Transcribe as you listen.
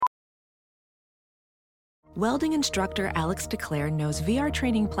Welding instructor Alex DeClaire knows VR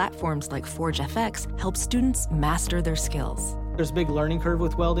training platforms like Forge FX help students master their skills. There's a big learning curve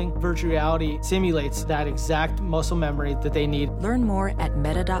with welding. Virtual reality simulates that exact muscle memory that they need. Learn more at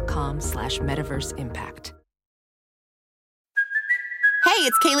meta.com/metaverseimpact. Hey,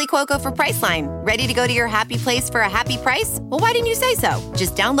 it's Kaylee Cuoco for Priceline. Ready to go to your happy place for a happy price? Well, why didn't you say so?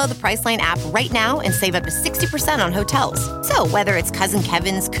 Just download the Priceline app right now and save up to 60% on hotels. So whether it's Cousin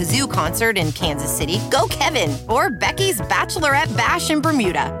Kevin's Kazoo Concert in Kansas City, go Kevin, or Becky's Bachelorette Bash in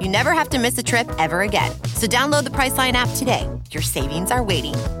Bermuda, you never have to miss a trip ever again. So download the Priceline app today. Your savings are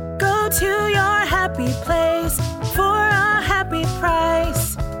waiting. Go to your happy place for a happy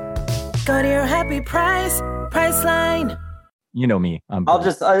price. Go to your happy price, Priceline. You know me. I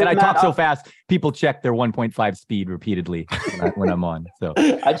talk so fast. People check their 1.5 speed repeatedly when I'm on. So,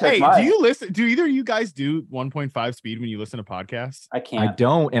 hey, mine. Do either of you guys do 1.5 speed when you listen to podcasts? I can't. I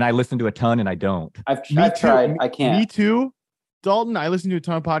don't, and I listen to a ton, and I don't. I've tried. I can't. Me too, Dalton. I listen to a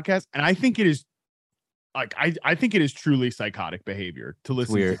ton of podcasts, and I think it is like I think it is truly psychotic behavior to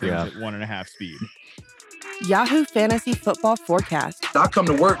listen to things at 1.5 speed. Yahoo Fantasy Football Forecast. I come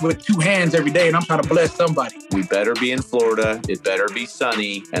to work with two hands every day, and I'm trying to bless somebody. We better be in Florida. It better be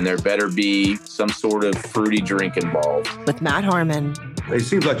sunny, and there better be some sort of fruity drink involved. With Matt Harmon. It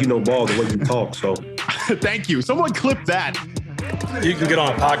seems like you know ball the way you talk, so. Thank you. Someone clip that. You can get on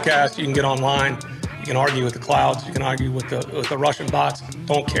a podcast. You can get online. You can argue with the clouds. You can argue with the Russian bots.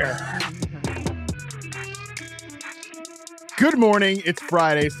 Don't care. Good morning. It's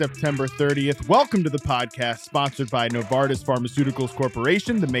Friday, September 30th. Welcome to the podcast sponsored by Novartis Pharmaceuticals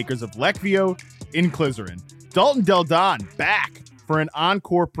Corporation, the makers of Leqvio, Inclisiran. Dalton Del Don back for an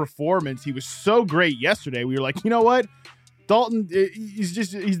encore performance. He was so great yesterday. We were like, you know what? Dalton,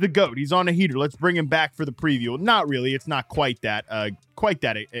 he's the GOAT. He's on a heater. Let's bring him back for the preview. Not really. It's not quite that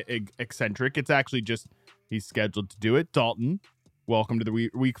eccentric. It's actually just he's scheduled to do it. Dalton, welcome to the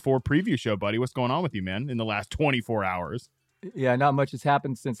week 4 preview show, buddy. What's going on with you, man, in the last 24 hours? Yeah, not much has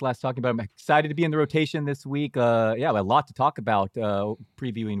happened since last talking about it. I'm excited to be in the rotation this week. A lot to talk about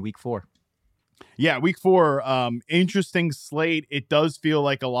previewing week 4. Yeah, week 4, interesting slate. It does feel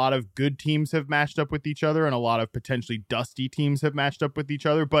like a lot of good teams have matched up with each other and a lot of potentially dusty teams have matched up with each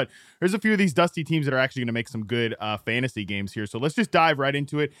other. But there's a few of these dusty teams that are actually going to make some good fantasy games here. So let's just dive right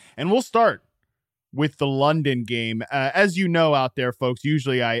into it. And we'll start with the London game. As you know out there, folks,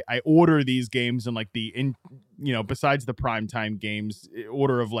 usually I order these games in like besides the primetime games,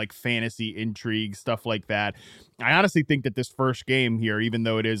 order of like fantasy intrigue, stuff like that. I honestly think that this first game here, even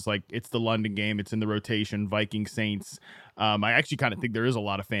though it is like it's the London game, it's in the rotation, Vikings Saints. I actually kind of think there is a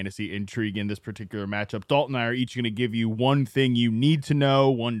lot of fantasy intrigue in this particular matchup. Dalton and I are each going to give you one thing you need to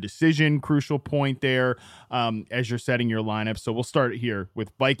know, one decision, crucial point there as you're setting your lineup. So we'll start here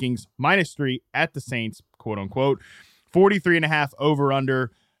with Vikings -3 at the Saints, quote unquote, 43.5 over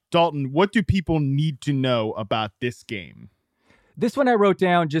under. Dalton, what do people need to know about this game? This one I wrote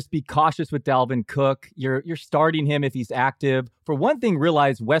down, just be cautious with Dalvin Cook. You're starting him if he's active. For one thing,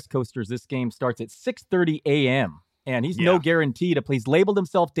 realize West Coasters, this game starts at 6:30 a.m. And he's no guarantee to play. He's labeled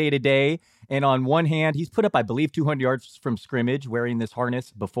himself day-to-day. And on one hand, he's put up, I believe, 200 yards from scrimmage wearing this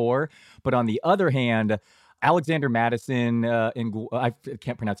harness before. But on the other hand, Alexander Madison, and I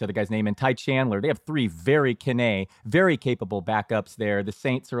can't pronounce the other guy's name, and Ty Chandler, they have 3 very capable backups there. The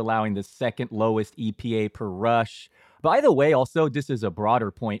Saints are allowing the second lowest EPA per rush. By the way, also, this is a broader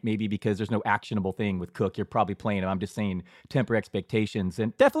point, maybe because there's no actionable thing with Cook. You're probably playing him. I'm just saying temper expectations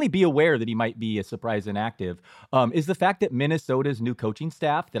and definitely be aware that he might be a surprise inactive. Is the fact that Minnesota's new coaching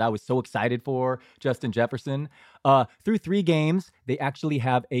staff that I was so excited for, Justin Jefferson, through 3 games, they actually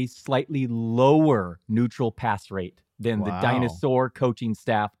have a slightly lower neutral pass rate than the dinosaur coaching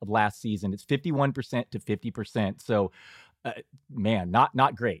staff of last season. It's 51% to 50%. So,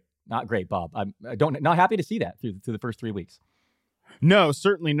 not great. Not great, Bob. I'm not happy to see that through the first 3 weeks. No,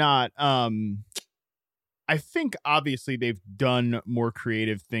 certainly not. I think obviously they've done more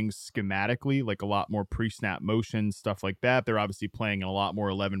creative things schematically, like a lot more pre-snap motion, stuff like that. They're obviously playing a lot more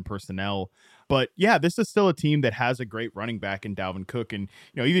 11 personnel. But yeah, this is still a team that has a great running back in Dalvin Cook. And,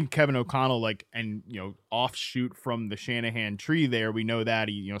 even Kevin O'Connell, offshoot from the Shanahan tree there. We know that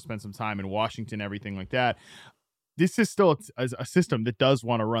he, spent some time in Washington, everything like that. This is still a system that does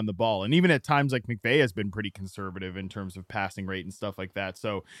want to run the ball. And even at times like McVay has been pretty conservative in terms of passing rate and stuff like that.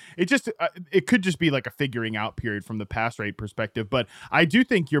 So it could just be like a figuring out period from the pass rate perspective. But I do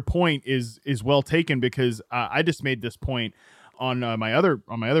think your point is well taken because I just made this point on my other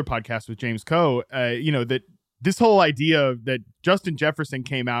podcast with James Coe, that this whole idea that Justin Jefferson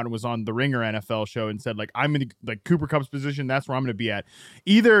came out and was on the Ringer NFL show and said, like, I'm in like Cooper Kupp's position, that's where I'm going to be at.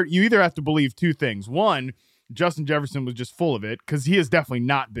 You either have to believe two things. One, Justin Jefferson was just full of it because he has definitely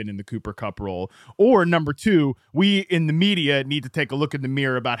not been in the Cooper Kupp role. Or number two, we in the media need to take a look in the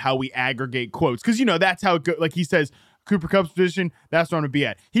mirror about how we aggregate quotes. Because, that's how it goes. Like he says, Cooper Kupp's position, that's where I'm going to be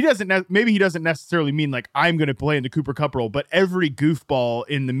at. Maybe he doesn't necessarily mean like I'm going to play in the Cooper Kupp role, but every goofball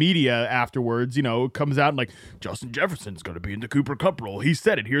in the media afterwards, comes out and like, Justin Jefferson's going to be in the Cooper Kupp role. He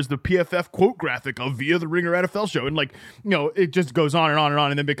said it. Here's the PFF quote graphic of via the Ringer NFL show. And like, it just goes on and on and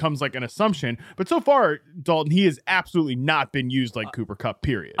on and then becomes like an assumption. But so far, Dalton, he has absolutely not been used like Cooper Kupp,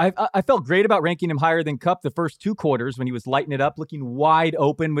 period. I felt great about ranking him higher than Kupp the first 2 quarters when he was lighting it up, looking wide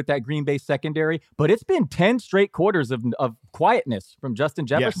open with that Green Bay secondary. But it's been 10 straight quarters of quietness from Justin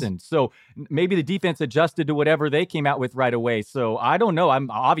Jefferson. Yes. So maybe the defense adjusted to whatever they came out with right away. So I don't know.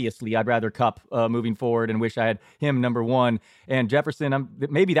 I'd rather Kupp moving forward and wish I had him number 1. And Jefferson,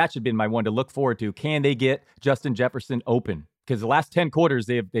 maybe that should have been my one to look forward to. Can they get Justin Jefferson open? Because the last 10 quarters,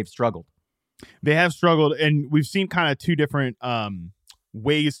 they've struggled. They have struggled, and we've seen kind of 2 different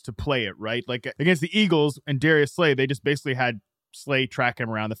ways to play it, right? Like against the Eagles and Darius Slay, they just basically had Slay track him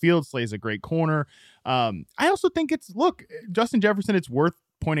around the field. Slay's a great corner. I also think Justin Jefferson, it's worth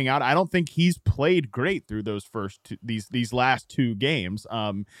pointing out, I don't think he's played great through those these last 2 games.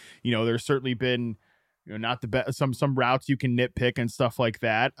 There's certainly been not the best, some routes you can nitpick and stuff like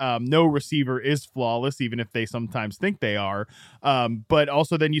that. No receiver is flawless, even if they sometimes think they are. But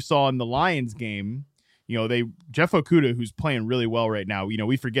also then you saw in the Lions game, Jeff Okudah, who's playing really well right now,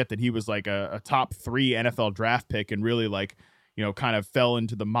 we forget that he was like a top 3 NFL draft pick and really like, kind of fell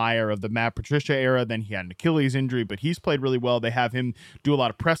into the mire of the Matt Patricia era. Then he had an Achilles injury, but he's played really well. They have him do a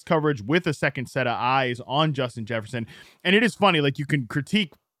lot of press coverage with a second set of eyes on Justin Jefferson. And it is funny, like you can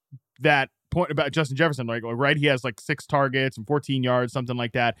critique that point about Justin Jefferson, like, right? He has like 6 targets and 14 yards, something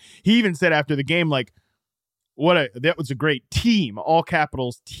like that. He even said after the game, like, that was a great team, all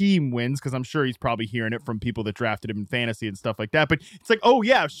capitals team wins, because I'm sure he's probably hearing it from people that drafted him in fantasy and stuff like that. But it's like, oh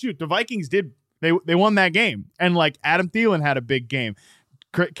yeah, shoot, the Vikings did. They won that game. And like Adam Thielen had a big game.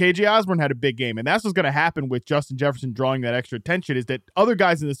 KJ Osborne had a big game. And that's what's going to happen with Justin Jefferson drawing that extra attention, is that other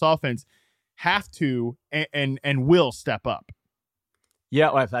guys in this offense have to and will step up. Yeah,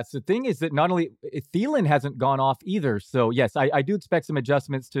 well, that's the thing, is that not only Thielen hasn't gone off either. So yes, I do expect some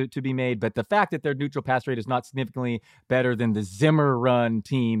adjustments to be made, but the fact that their neutral pass rate is not significantly better than the Zimmer run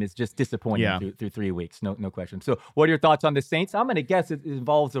team is just disappointing through 3 weeks. No question. So what are your thoughts on the Saints? I'm going to guess it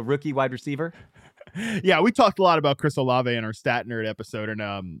involves a rookie wide receiver. Yeah, we talked a lot about Chris Olave in our Stat Nerd episode,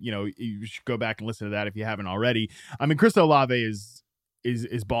 and you should go back and listen to that if you haven't already. I mean, Chris Olave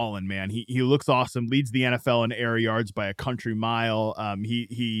is balling, man. He looks awesome, leads the NFL in air yards by a country mile.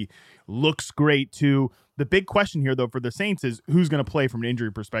 He looks great too. The big question here, though, for the Saints is who's going to play from an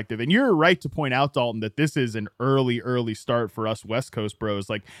injury perspective. And you're right to point out, Dalton, that this is an early start for us West Coast bros.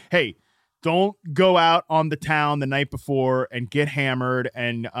 Like, hey, don't go out on the town the night before and get hammered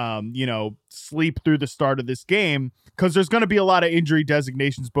and, sleep through the start of this game, because there's going to be a lot of injury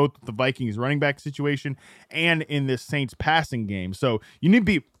designations, both with the Vikings running back situation and in this Saints passing game. So you need to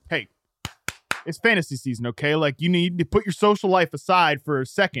be, hey, it's fantasy season, okay? Like, you need to put your social life aside for a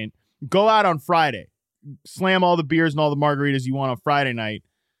second. Go out on Friday, slam all the beers and all the margaritas you want on Friday night,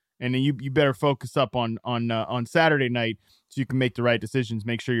 and then you better focus up on Saturday night so you can make the right decisions.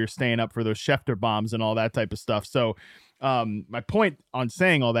 Make sure you're staying up for those Schefter bombs and all that type of stuff. So my point on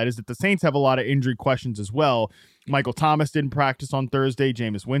saying all that is that the Saints have a lot of injury questions as well. Michael Thomas didn't practice on Thursday.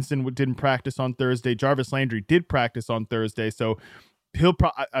 Jameis Winston didn't practice on Thursday. Jarvis Landry did practice on Thursday. So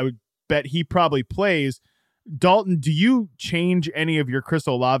I would bet he probably plays. Dalton, do you change any of your Chris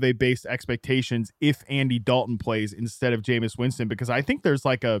Olave based expectations if Andy Dalton plays instead of Jameis Winston? Because I think there's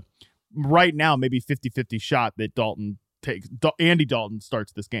like right now, maybe 50-50 shot that Andy Dalton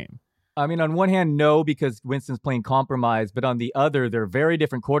starts this game. I mean, on one hand, no, because Winston's playing compromise, but on the other, they're very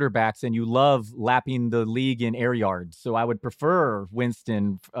different quarterbacks, and you love lapping the league in air yards. So I would prefer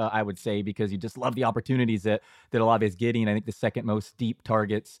Winston, I would say, because you just love the opportunities that Olave is getting. I think the second most deep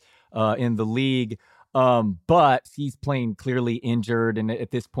targets in the league. But he's playing clearly injured, and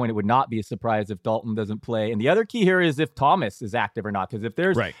at this point, it would not be a surprise if Dalton doesn't play. And the other key here is if Thomas is active or not, because if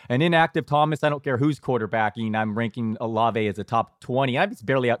there's an inactive Thomas, I don't care who's quarterbacking, I'm ranking Olave as a top 20. I'm just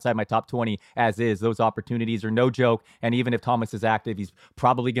barely outside my top 20 as is. Those opportunities are no joke, and even if Thomas is active, he's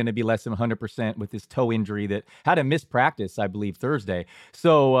probably going to be less than 100% with his toe injury that had a missed practice, I believe, Thursday.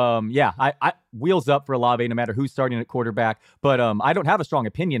 So, I wheels up for Olave no matter who's starting at quarterback, but I don't have a strong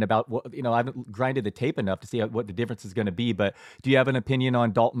opinion about I haven't grinded the tape enough to see what the difference is going to be. But do you have an opinion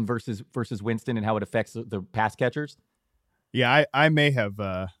on Dalton versus Winston and how it affects the pass catchers? Yeah, I may have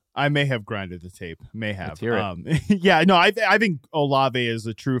grinded the tape. May have. Let's hear it. Yeah, no, I think Olave is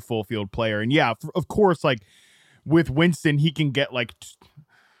a true full field player, and yeah, of course, like with Winston, he can get like.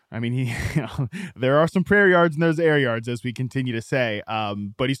 I mean, there are some prayer yards and there's air yards, as we continue to say.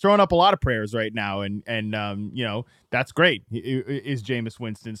 But he's throwing up a lot of prayers right now, and that's great. Is Jameis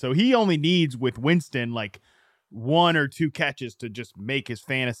Winston? So he only needs with Winston like 1 or 2 catches to just make his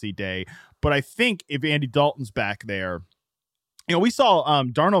fantasy day. But I think if Andy Dalton's back there, we saw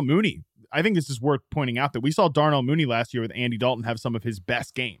Darnell Mooney. I think this is worth pointing out that we saw Darnell Mooney last year with Andy Dalton have some of his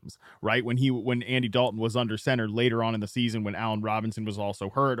best games, right? When Andy Dalton was under center later on in the season, when Allen Robinson was also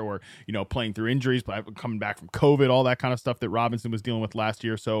hurt or, playing through injuries, but coming back from COVID, all that kind of stuff that Robinson was dealing with last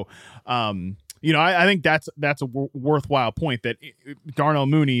year. So, I think that's a worthwhile point that Darnell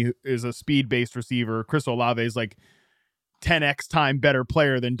Mooney is a speed-based receiver. Chris Olave is like 10x time better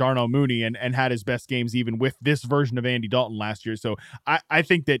player than Darnell Mooney and had his best games even with this version of Andy Dalton last year. So I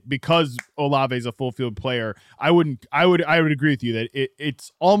think that because Olave is a full field player, I would agree with you that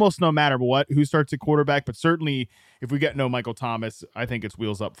it's almost no matter who starts at quarterback, but certainly if we get no Michael Thomas, I think it's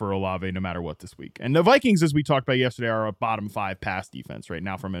wheels up for Olave no matter what this week. And the Vikings, as we talked about yesterday, are a bottom 5 pass defense right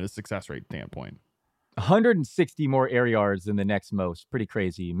now from a success rate standpoint. 160 more air yards than the next most. Pretty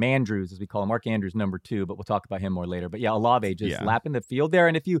crazy. Mandrews, as we call him. Mark Andrews, number 2, but we'll talk about him more later. But yeah, Olave just lapping the field there.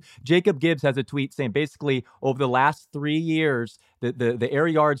 And Jacob Gibbs has a tweet saying basically over the last 3 years, the air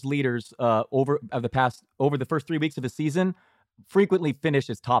yards leaders over the first 3 weeks of the season frequently finish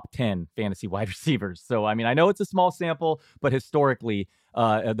as top 10 fantasy wide receivers. So, I mean, I know it's a small sample, but historically,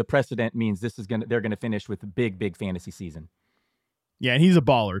 the precedent means they're going to finish with a big fantasy season. Yeah, and he's a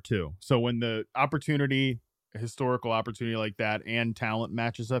baller too. So when the historical opportunity like that and talent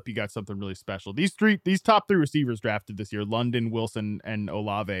matches up, you got something really special. These top 3 receivers drafted this year, London, Wilson, and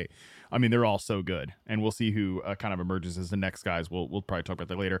Olave, I mean, they're all so good. And we'll see who kind of emerges as the next guys. We'll probably talk about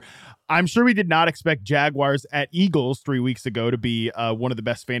that later. I'm sure we did not expect Jaguars at Eagles 3 weeks ago to be one of the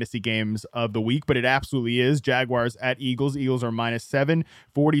best fantasy games of the week, but it absolutely is. Jaguars at Eagles. Eagles are -7,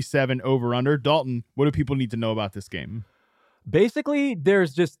 47 over under. Dalton, what do people need to know about this game? Basically,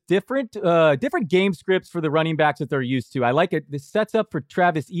 there's just different game scripts for the running backs that they're used to. I like it. This sets up for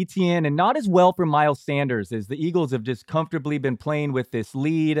Travis Etienne and not as well for Miles Sanders, as the Eagles have just comfortably been playing with this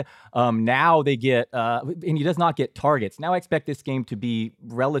lead. Now they get, and he does not get targets. Now I expect this game to be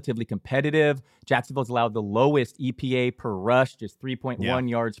relatively competitive. Jacksonville's allowed the lowest EPA per rush, just 3.1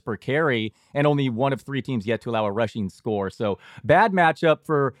 yards per carry, and only one of 3 teams yet to allow a rushing score. So bad matchup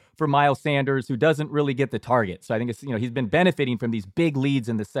for Miles Sanders, who doesn't really get the target. So I think it's, he's been benefiting from these big leads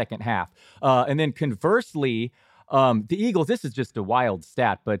in the second half. And then conversely, the Eagles, this is just a wild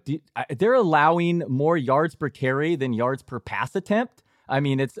stat, but they're allowing more yards per carry than yards per pass attempt. I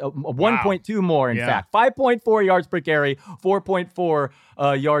mean, it's 1.2 more, in fact. 5.4 yards per carry,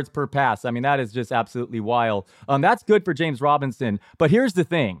 4.4 yards per pass. I mean, that is just absolutely wild. That's good for James Robinson. But here's the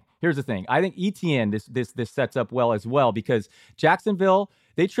thing. I think Etienne, this sets up well as well, because Jacksonville,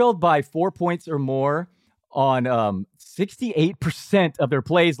 they trailed by 4 points or more on 68% of their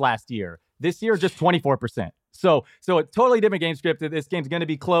plays last year. This year, just 24%. So a totally different game script. This game's going to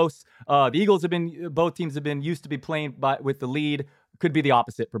be close. The Eagles both teams have been used to be playing with the lead. Could be the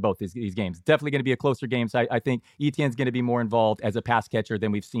opposite for both these games. Definitely going to be a closer game. So I think Etienne's going to be more involved as a pass catcher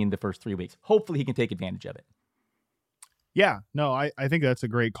than we've seen the first 3 weeks. Hopefully he can take advantage of it. Yeah, no, I think that's a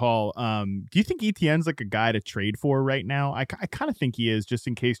great call. Do you think Etienne's like a guy to trade for right now? I kind of think he is, just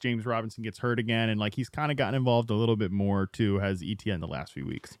in case James Robinson gets hurt again, and like he's kind of gotten involved a little bit more too, has Etienne the last few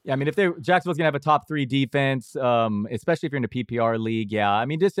weeks. Yeah, I mean, if Jacksonville's gonna have a top 3 defense, especially if you're in a PPR league, yeah, I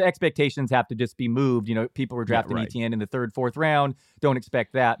mean, just the expectations have to just be moved. People were drafting Etienne in the 3rd, 4th round. Don't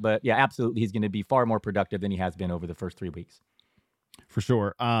expect that, but yeah, absolutely, he's going to be far more productive than he has been over the first 3 weeks. For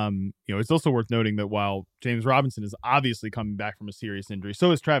sure. It's also worth noting that while James Robinson is obviously coming back from a serious injury,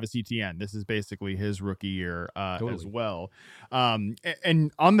 so is Travis Etienne. This is basically his rookie year as well.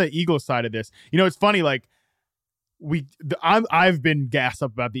 And on the Eagles side of this, it's funny, like I've been gassed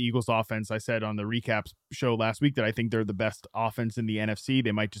up about the Eagles offense. I said on the recaps show last week that I think they're the best offense in the NFC.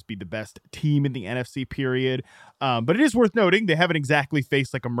 They might just be the best team in the NFC, period. But it is worth noting they haven't exactly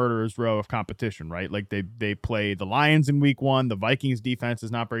faced like a murderer's row of competition, right? Like they play the Lions in week 1. The Vikings defense is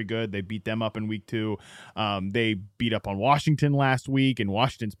not very good. They beat them up in week 2. They beat up on Washington last week, and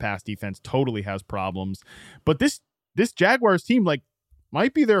Washington's pass defense totally has problems. But this Jaguars team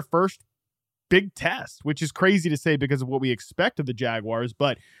might be their first big test, which is crazy to say because of what we expect of the Jaguars,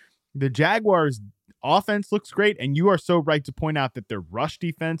 but the Jaguars offense looks great, and you are so right to point out that their rush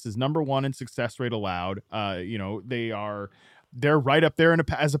defense is number 1 in success rate allowed. They're right up there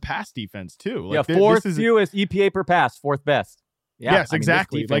as a pass defense too. Like, fourth fewest EPA per pass, fourth best. Yeah, yes,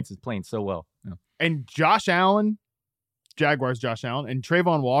 exactly. This defense is playing so well. Yeah. And Josh Allen, Jaguars Josh Allen, and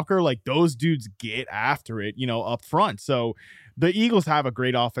Trayvon Walker, like those dudes get after it, up front. So the Eagles have a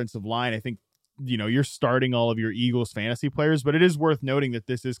great offensive line. I think, you're starting all of your Eagles fantasy players, but it is worth noting that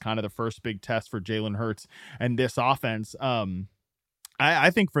this is kind of the first big test for Jalen Hurts and this offense.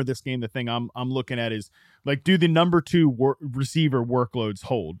 I think for this game, the thing I'm looking at is, like, do the number 2 receiver workloads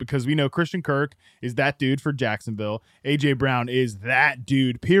hold? Because we know Christian Kirk is that dude for Jacksonville. A.J. Brown is that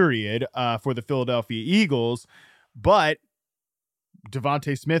dude, period, for the Philadelphia Eagles. But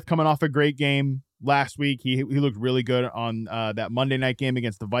Devontae Smith coming off a great game last week. He looked really good on that Monday night game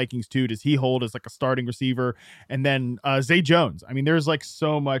against the Vikings too. Does he hold as like a starting receiver? And then Zay Jones. I mean, there's like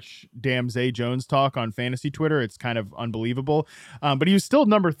so much damn Zay Jones talk on fantasy Twitter. It's kind of unbelievable. But he was still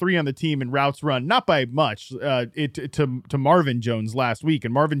number 3 on the team in routes run, not by much, to Marvin Jones last week.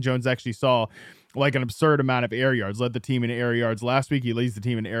 And Marvin Jones actually saw like an absurd amount of air yards, led the team in air yards last week. He leads the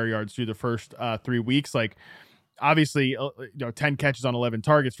team in air yards through the first 3 weeks. Like, obviously, 10 catches on 11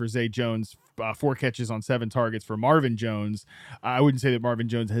 targets for Zay Jones, 4 catches on 7 targets for Marvin Jones. I wouldn't say that Marvin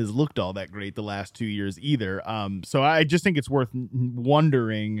Jones has looked all that great the last 2 years either. So I just think it's worth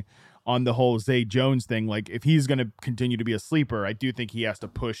wondering on the whole Zay Jones thing. Like, if he's going to continue to be a sleeper, I do think he has to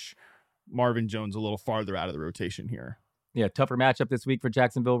push Marvin Jones a little farther out of the rotation here. Yeah, tougher matchup this week for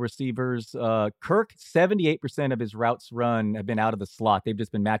Jacksonville receivers. Kirk, 78% of his routes run have been out of the slot. They've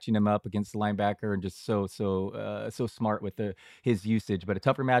just been matching him up against the linebacker and just so smart with his usage. But a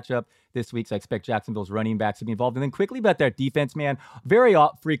tougher matchup this week, so I expect Jacksonville's running backs to be involved. And then quickly about that defense, man, very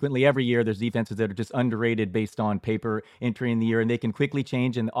frequently every year there's defenses that are just underrated based on paper entering the year, and they can quickly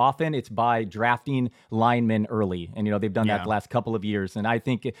change. And often it's by drafting linemen early. And, they've done that the last couple of years. And I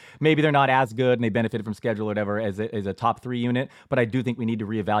think maybe they're not as good and they benefited from schedule or whatever as a top 3 unit, but I do think we need to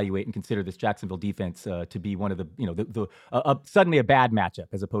reevaluate and consider this Jacksonville defense to be one of the suddenly a bad matchup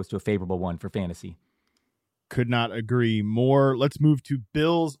as opposed to a favorable one for fantasy. Could not agree more. Let's move to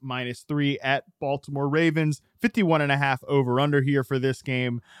Bills -3 at Baltimore Ravens. 51.5 over under here for this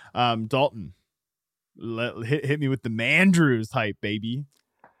game. Dalton, hit me with the Mandrews hype, baby.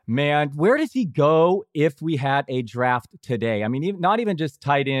 Man, where does he go if we had a draft today? I mean, not even just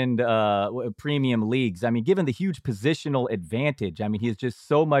tight end premium leagues. I mean, given the huge positional advantage, I mean, he is just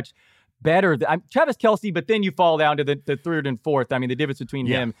so much better. Travis Kelce, but then you fall down to the third and fourth. I mean, the difference between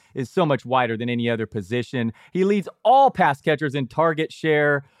him is so much wider than any other position. He leads all pass catchers in target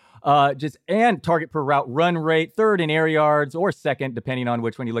share. And target per route run rate, third in air yards or second, depending on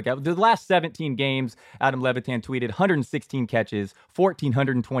which one you look at. The last 17 games, Adam Levitan tweeted 116 catches,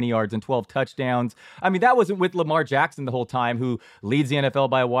 1,420 yards, and 12 touchdowns. I mean, that wasn't with Lamar Jackson the whole time, who leads the NFL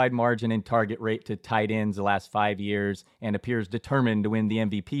by a wide margin in target rate to tight ends the last 5 years and appears determined to win the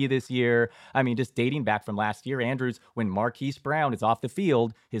MVP this year. I mean, just dating back from last year, Andrews, when Marquise Brown is off the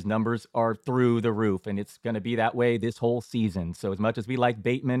field, his numbers are through the roof, and it's going to be that way this whole season. So as much as we like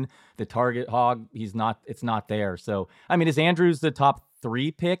Bateman, the target hog, it's not there. So, I mean, is Andrews the top 3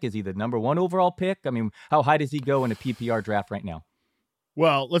 pick? Is he the number 1 overall pick? I mean, how high does he go in a PPR draft right now?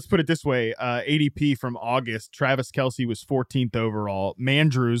 Well, let's put it this way. ADP from August, Travis Kelce was 14th overall.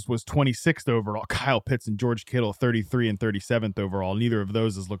 Mandrews was 26th overall. Kyle Pitts and George Kittle, 33 and 37th overall. Neither of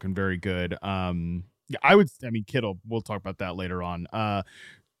those is looking very good. Kittle, we'll talk about that later on.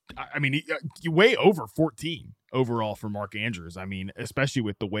 Way over 14 overall for Mark Andrews. I mean, especially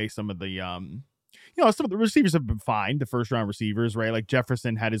with the way some of the some of the receivers have been fine, the first round receivers, right? Like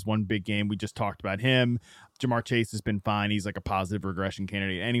Jefferson had his one big game. We just talked about him. Jamar Chase has been fine. He's like a positive regression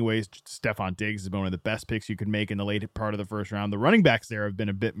candidate anyways. Stephon Diggs has been one of the best picks you could make in the late part of the first round. The running backs there have been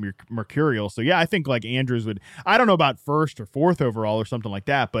a bit mercurial. So yeah, I think like Andrews I don't know about 1st or 4th overall or something like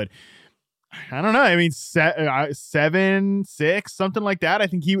that, but I don't know. I mean, 7, 6, something like that. I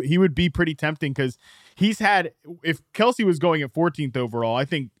think he would be pretty tempting because if Kelce was going at 14th overall, I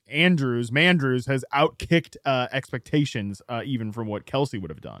think Mandrews has outkicked expectations even from what Kelce would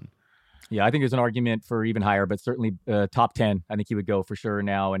have done. Yeah, I think there's an argument for even higher, but certainly top 10. I think he would go for sure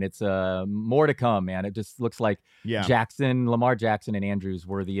now, and it's more to come, man. It just looks like Lamar Jackson, and Andrews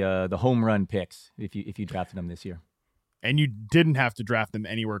were the home run picks if you drafted them this year. And you didn't have to draft them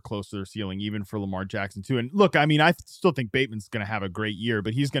anywhere close to their ceiling, even for Lamar Jackson, too. And look, I mean, I still think Bateman's going to have a great year,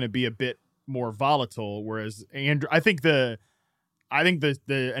 but he's going to be a bit more volatile. Whereas I think the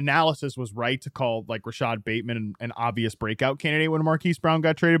analysis was right to call like Rashad Bateman an obvious breakout candidate when Marquise Brown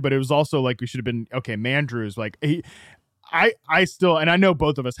got traded, but it was also like we should have been, okay, Mandrews, like I still, and I know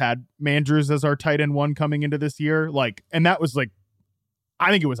both of us had Mandrews as our tight end 1 coming into this year. Like, and that was like,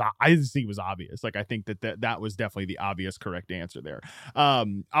 I just think it was obvious. Like, I think that was definitely the obvious correct answer there.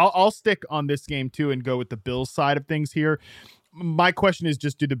 I'll stick on this game too and go with the Bills side of things here. My question is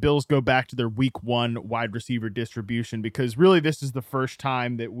just, do the Bills go back to their week 1 wide receiver distribution? Because really this is the first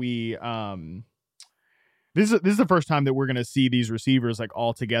time that we, this is the first time that we're going to see these receivers like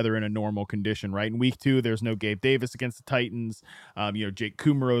all together in a normal condition, right? In week 2, there's no Gabe Davis against the Titans. Jake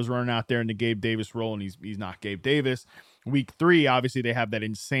Kumerow's running out there in the Gabe Davis role, and he's not Gabe Davis. Week 3, obviously they have that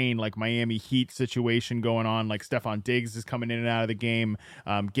insane like Miami Heat situation going on. Like Stephon Diggs is coming in and out of the game.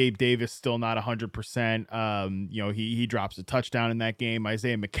 Gabe Davis still not 100%. He drops a touchdown in that game.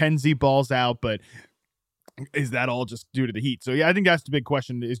 Isaiah McKenzie balls out, but is that all just due to the Heat? So yeah, I think that's the big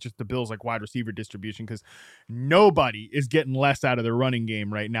question, is just the Bills like wide receiver distribution, because nobody is getting less out of their running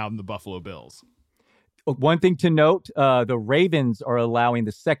game right now than the Buffalo Bills. One thing to note, the Ravens are allowing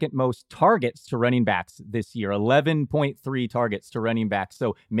the second most targets to running backs this year, 11.3 targets to running backs.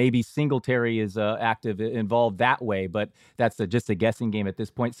 So maybe Singletary is involved that way, but that's just a guessing game at this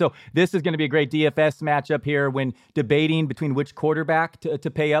point. So this is going to be a great DFS matchup here when debating between which quarterback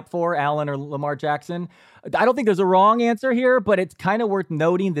to pay up for, Allen or Lamar Jackson. I don't think there's a wrong answer here, but it's kind of worth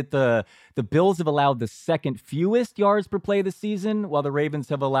noting that the Bills have allowed the second fewest yards per play this season, while the Ravens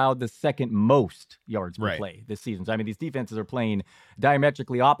have allowed the second most yards per play this season. So, I mean, these defenses are playing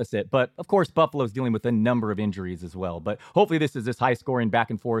diametrically opposite, but of course, Buffalo's dealing with a number of injuries as well. But hopefully this is this high scoring back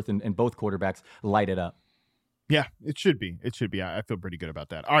and forth and both quarterbacks light it up. Yeah, it should be. I feel pretty good about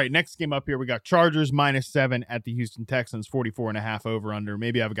that. All right, next game up here, we got Chargers -7 at the Houston Texans, 44.5 over under.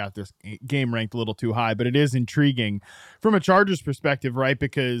 Maybe I've got this game ranked a little too high, but it is intriguing from a Chargers perspective, right?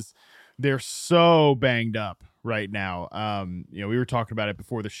 Because they're so banged up right now. We were talking about it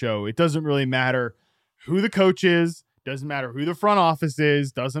before the show. It doesn't really matter who the coach is. Doesn't matter who the front office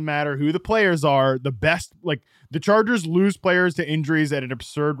is. Doesn't matter who the players are. The Chargers lose players to injuries at an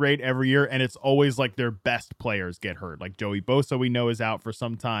absurd rate every year, and it's always like their best players get hurt. Like Joey Bosa, we know, is out for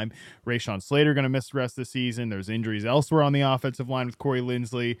some time. Rashawn Slater going to miss the rest of the season. There's injuries elsewhere on the offensive line with Corey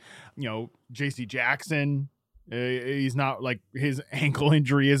Linsley. J.C. Jackson, he's not, like, his ankle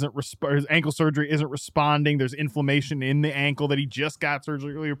injury his ankle surgery isn't responding. There's inflammation in the ankle that he just got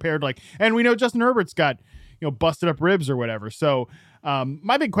surgically repaired. And we know Justin Herbert's got busted up ribs or whatever. So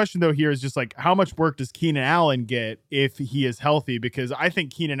my big question though here is just like, how much work does Keenan Allen get if he is healthy? Because I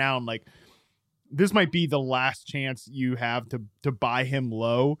think Keenan Allen, like, this might be the last chance you have to buy him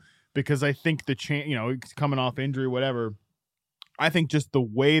low, because I think he's coming off injury, whatever. I think just the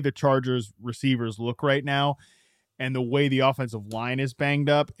way the Chargers receivers look right now and the way the offensive line is banged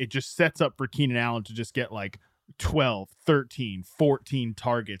up, it just sets up for Keenan Allen to just get like 12, 13, 14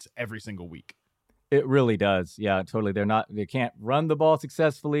 targets every single week. It really does. Yeah, totally. They can't run the ball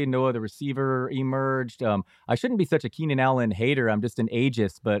successfully. No other receiver emerged. I shouldn't be such a Keenan Allen hater. I'm just an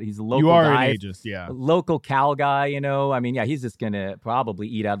ageist, but he's a local guy. You are an ageist, yeah. A local Cal guy, I mean, yeah, he's just going to probably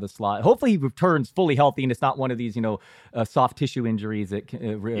eat out of the slot. Hopefully he returns fully healthy and it's not one of these, soft tissue injuries that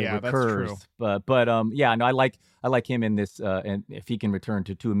recurs. That's true. But I like him in this, and if he can return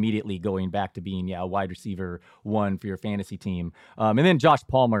to immediately going back to being a wide receiver 1 for your fantasy team. And then Josh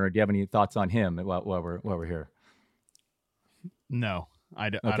Palmer, do you have any thoughts on him while we're here? No, I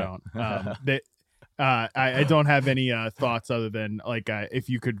don't. I don't have any thoughts other than if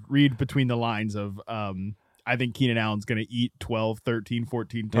you could read between the lines of I think Keenan Allen's going to eat 12, 13,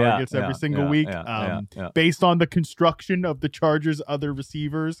 14 targets every single week. Based on the construction of the Chargers' other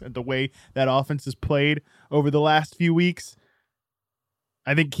receivers and the way that offense has played over the last few weeks,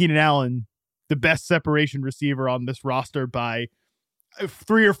 I think Keenan Allen, the best separation receiver on this roster by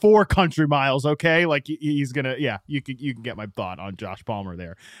 3 or 4 country miles. Okay. Like he's going to, you can get my thought on Josh Palmer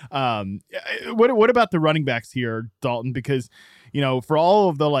there. What about the running backs here, Dalton? Because, for all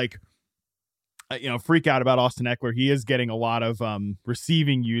of the freak out about Austin Eckler, he is getting a lot of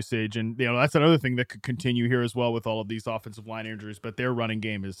receiving usage, and that's another thing that could continue here as well with all of these offensive line injuries. But their running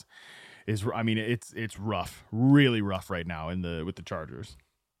game is I mean, it's rough, really rough right now with the Chargers.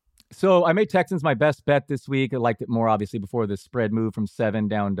 So I made Texans my best bet this week. I liked it more, obviously, before the spread moved from 7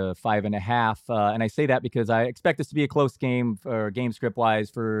 down to 5.5. And I say that because I expect this to be a close game, or game script-wise,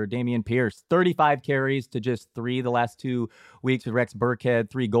 for Dameon Pierce. 35 carries to just 3 the last 2 weeks with Rex Burkhead,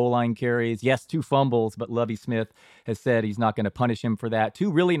 3 goal line carries. Yes, 2 fumbles, but Lovie Smith has said he's not going to punish him for that. 2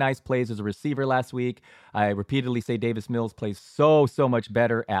 really nice plays as a receiver last week. I repeatedly say Davis Mills plays so much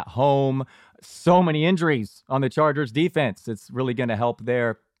better at home. So many injuries on the Chargers defense. It's really going to help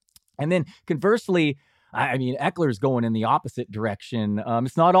there. And then conversely, I mean, Eckler's going in the opposite direction.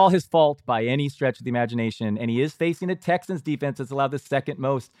 It's not all his fault by any stretch of the imagination, and he is facing a Texans defense that's allowed the second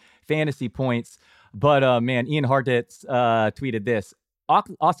most fantasy points. But, man, Ian Hartitz tweeted this.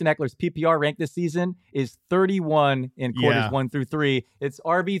 Austin Eckler's PPR rank this season is 31 in quarters 1 through 3. It's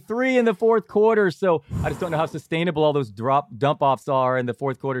RB3 in the fourth quarter. So I just don't know how sustainable all those dump offs are in the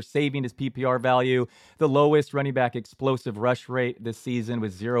fourth quarter, saving his PPR value. The lowest running back explosive rush rate this season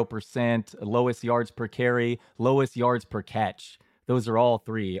was 0%, lowest yards per carry, lowest yards per catch. Those are all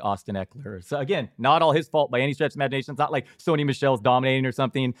three Austin Eckler. So again, not all his fault by any stretch of imagination. It's not like Sony Michel's dominating or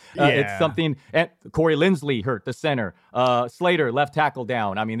something. It's something. And Corey Linsley hurt the center. Slater left tackle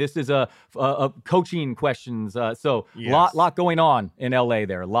down. I mean, this is a coaching questions. So lot going on in LA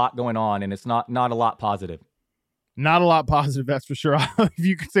there. A lot going on, and it's not a lot positive. Not a lot positive, that's for sure. If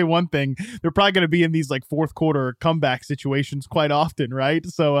you could say one thing, they're probably going to be in these like fourth quarter comeback situations quite often, right?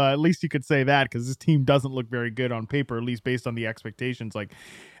 So at least you could say that, because this team doesn't look very good on paper, at least based on the expectations. Like,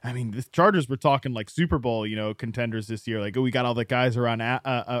 I mean, the Chargers were talking like Super Bowl, contenders this year. Like, we got all the guys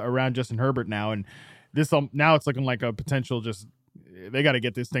around Justin Herbert now, and this now it's looking like a potential just. They got to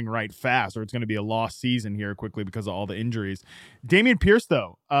get this thing right fast, or it's going to be a lost season here quickly because of all the injuries. Dameon Pierce,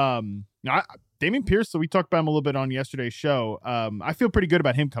 though. Dameon Pierce, so we talked about him a little bit on yesterday's show. I feel pretty good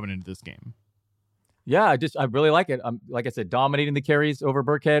about him coming into this game. Yeah, I really like it. Like I said, dominating the carries over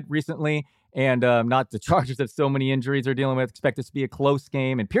Burkhead recently. And not the Chargers have so many injuries they're dealing with. Expect this to be a close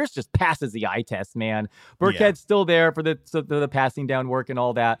game. And Pierce just passes the eye test, man. Burkhead's still there for the passing down work and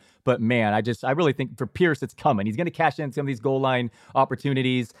all that. But, man, I really think for Pierce it's coming. He's going to cash in some of these goal line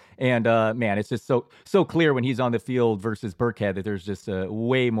opportunities. And, man, it's just so clear when he's on the field versus Burkhead that there's just a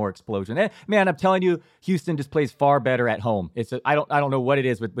way more explosion. And, man, I'm telling you, Houston just plays far better at home. I don't know what it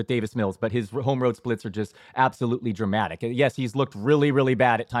is with Davis Mills, but his home road splits are just absolutely dramatic. Yes, he's looked really, really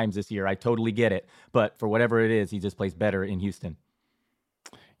bad at times this year. I totally get it, but for whatever it is, he just plays better in Houston.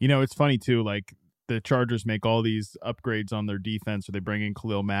 It's funny too, like the Chargers make all these upgrades on their defense, or they bring in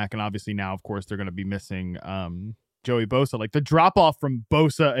Khalil Mack, and obviously now of course they're going to be missing Joey Bosa. Like the drop off from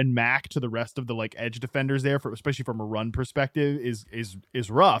Bosa and Mack to the rest of the like edge defenders there, especially from a run perspective, is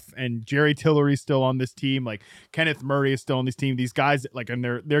rough. And Jerry Tillery's still on this team, like Kenneth Murray is still on this team. These guys and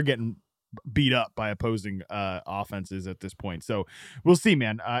they're getting beat up by opposing offenses at this point. So we'll see,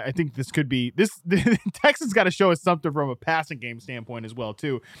 man. I think this could be the Texans got to show us something from a passing game standpoint as well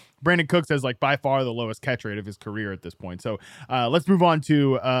too. Brandon Cooks has like by far the lowest catch rate of his career at this point. So let's move on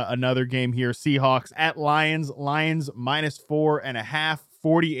to another game here. Seahawks at Lions. Lions -4.5,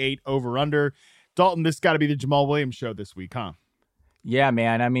 48 over under. Dalton, this got to be the Jamal Williams show this week, huh? Yeah,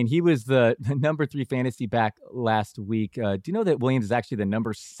 man. I mean, he was the number 3 fantasy back last week. Do you know that Williams is actually the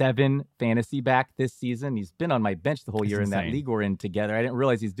number 7 fantasy back this season? He's been on my bench the whole year in that league we're in together. I didn't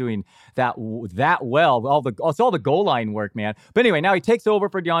realize he's doing that well. All the goal line work, man. But anyway, now he takes over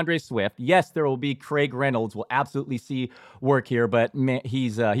for DeAndre Swift. Yes, there will be Craig Reynolds. We'll absolutely see work here, but man, he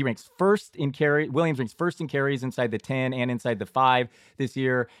ranks first in carry. Williams ranks first in carries inside the 10 and inside the 5 this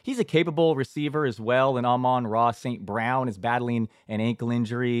year. He's a capable receiver as well. And Amon-Ra St. Brown is battling an ankle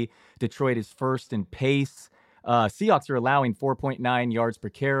injury. Detroit is first in pace. Seahawks are allowing 4.9 yards per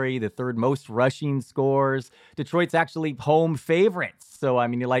carry, the third most rushing scores. Detroit's actually home favorites. So, I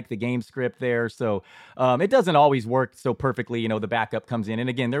mean, you like the game script there. So it doesn't always work so perfectly. The backup comes in. And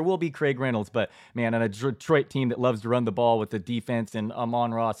again, there will be Craig Reynolds. But, man, on a Detroit team that loves to run the ball with the defense and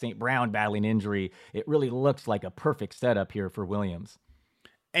Amon-Ra St. Brown battling injury, it really looks like a perfect setup here for Williams.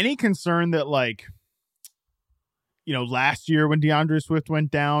 Any concern that, like, last year when DeAndre Swift went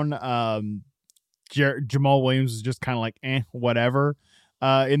down, Jamal Williams was just kind of like, whatever,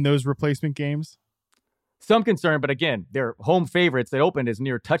 in those replacement games? Some concern, but again, they're home favorites. They opened as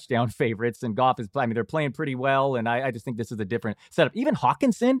near touchdown favorites, and Goff they're playing pretty well, and I just think this is a different setup. Even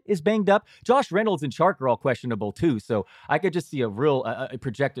Hawkinson is banged up. Josh Reynolds and Chark are all questionable too, so I could just see a real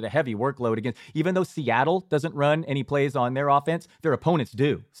projected a heavy workload against, even though Seattle doesn't run any plays on their offense, their opponents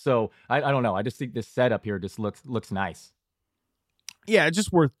do. So I don't know. I just think this setup here just looks nice. Yeah,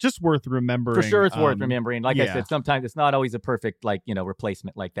 just worth remembering. For sure, it's worth remembering. Like I said, sometimes it's not always a perfect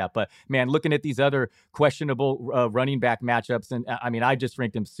replacement like that. But man, looking at these other questionable running back matchups, and I mean, I just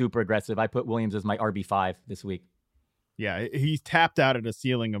ranked him super aggressive. I put Williams as my RB5 this week. Yeah, he's tapped out at a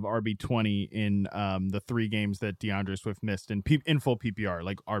ceiling of RB20 in the 3 games that DeAndre Swift missed in full PPR,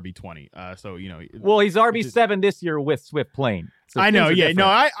 like RB20. So well, he's RB7 this year with Swift playing. So I know. Yeah. different. No,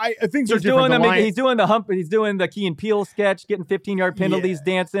 I things are different. He's doing the hump. He's doing the Key and Peele sketch, getting 15-yard penalties,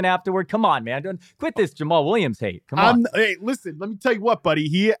 dancing afterward. Come on, man. Don't quit this Jamal Williams hate. Come on. Hey, listen, let me tell you what, buddy.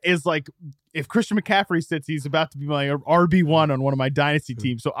 He is like, if Christian McCaffrey sits, he's about to be my RB1 on one of my dynasty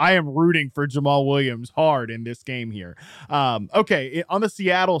teams. So I am rooting for Jamal Williams hard in this game here. Okay. On the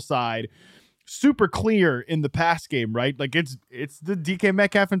Seattle side, super clear in the pass game, right? Like it's the DK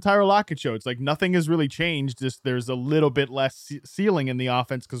Metcalf and Tyler Lockett show. It's like nothing has really changed. Just there's a little bit less ceiling in the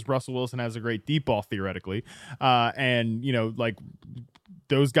offense because Russell Wilson has a great deep ball theoretically. And like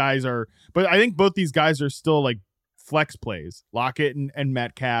those guys are, but I think both these guys are still like flex plays, Lockett and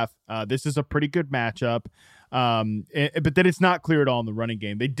Metcalf. This is a pretty good matchup. But then it's not clear at all in the running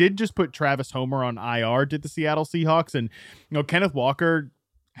game. They did just put Travis Homer on IR, did the Seattle Seahawks, and Kenneth Walker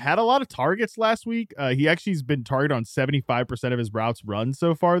had a lot of targets last week. He actually has been targeted on 75% of his routes run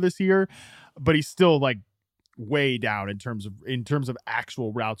so far this year, but he's still like way down in terms of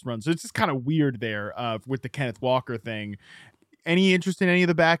actual routes run. So it's just kind of weird there with the Kenneth Walker thing. Any interest in any of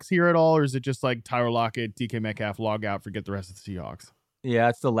the backs here at all, or is it just like Tyler Lockett, DK Metcalf, log out, forget the rest of the Seahawks? Yeah,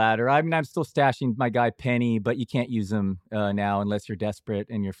 it's the latter. I mean, I'm still stashing my guy Penny, but you can't use him now unless you're desperate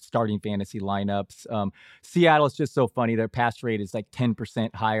in your starting fantasy lineups. Seattle is just so funny. Their pass rate is like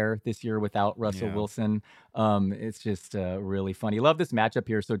 10% higher this year without Russell Wilson. It's just really funny. Love this matchup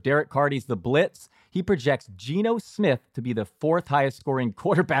here. So Derek Carty's the blitz. He projects Geno Smith to be the fourth highest scoring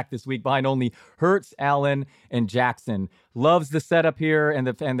quarterback this week behind only Hurts, Allen, and Jackson. Loves the setup here and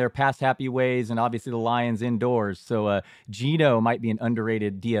their pass happy ways, and obviously the Lions indoors. So Geno might be an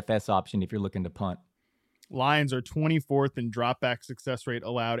underrated DFS option if you're looking to punt. Lions are 24th in dropback success rate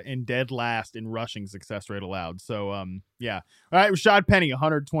allowed and dead last in rushing success rate allowed. So, yeah. All right, Rashad Penny,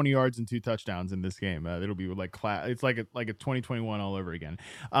 120 yards and 2 touchdowns in this game. It'll be like it's like a 2021 all over again.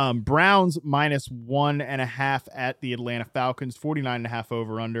 Browns -1.5 at the Atlanta Falcons, 49.5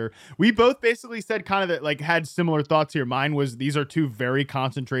 over under. We both basically said kind of that, like had similar thoughts here. Mine was these are two very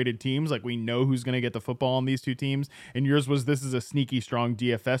concentrated teams. Like we know who's going to get the football on these two teams. And yours was this is a sneaky strong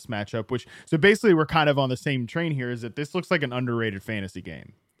DFS matchup, so basically we're kind of on the same train here, is that this looks like an underrated fantasy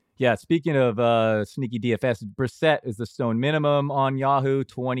game. Yeah, speaking of sneaky DFS, Brissett is the stone minimum on Yahoo,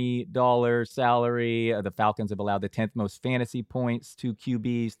 $20 salary. The Falcons have allowed the 10th most fantasy points to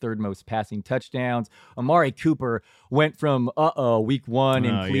QBs, third most passing touchdowns. Amari Cooper went from week 1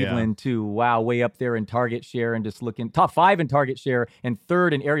 in Cleveland to way up there in target share and just looking top 5 in target share and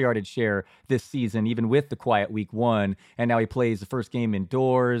third in air yardage share this season, even with the quiet week 1. And now he plays the first game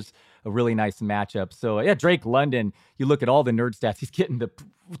indoors. A really nice matchup. So yeah, Drake London, you look at all the nerd stats, he's getting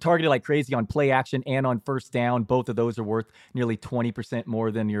targeted like crazy on play action and on first down. Both of those are worth nearly 20% more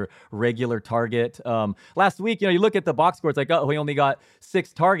than your regular target. Last week, you look at the box score, it's like, he only got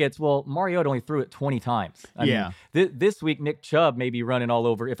 6 targets. Well, Mariota only threw it 20 times. I mean, this week, Nick Chubb may be running all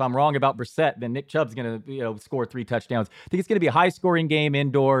over. If I'm wrong about Brissett, then Nick Chubb's going to score 3 touchdowns. I think it's going to be a high scoring game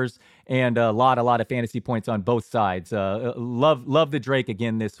indoors and a lot of fantasy points on both sides. Love the Drake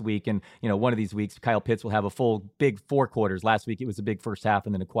again this week. And, one of these weeks, Kyle Pitts will have a full big 4 quarters. Last week, it was a big first half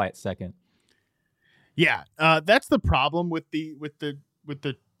and then a quiet second. Yeah. That's the problem with the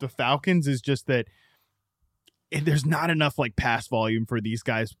Falcons, is just that there's not enough like pass volume for these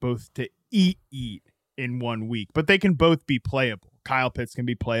guys both to eat in 1 week, but they can both be playable. Kyle Pitts can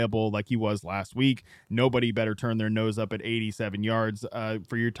be playable like he was last week. Nobody better turn their nose up at 87 yards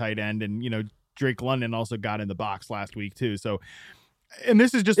for your tight end. And, Drake London also got in the box last week too. So, and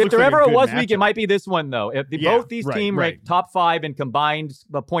this is just, if there ever was week, it might be this one though. If both these teams rank top 5 in combined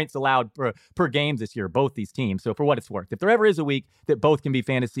points allowed per games this year, both these teams. So for what it's worth, if there ever is a week that both can be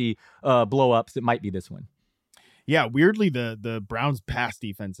fantasy blow-ups, it might be this one. Yeah, weirdly, the Browns' pass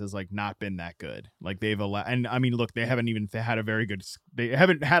defense has like not been that good. Like they've allowed, and I mean, look, they haven't even had a very good. They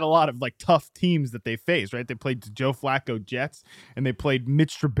haven't had a lot of like tough teams that they faced. Right? They played Joe Flacco Jets, and they played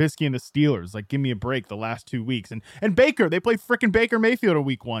Mitch Trubisky and the Steelers. Like, give me a break. The last 2 weeks, and Baker, they played freaking Baker Mayfield in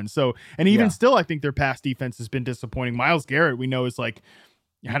week 1. So, and even still, I think their pass defense has been disappointing. Myles Garrett, we know, is like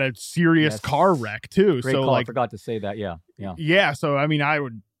had a serious car wreck too. Great so call. like, I forgot to say that. Yeah. So I mean,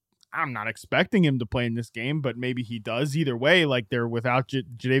 I'm not expecting him to play in this game, but maybe he does. Either way, like they're without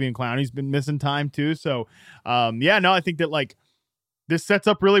Jadeveon Clowney. He's been missing time too. So, I think that like this sets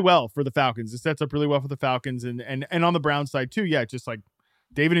up really well for the Falcons. And on the Browns side too. Yeah, just like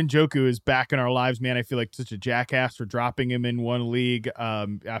David Njoku is back in our lives, man. I feel like such a jackass for dropping him in one league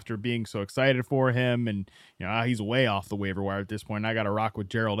after being so excited for him. And, he's way off the waiver wire at this point. I got to rock with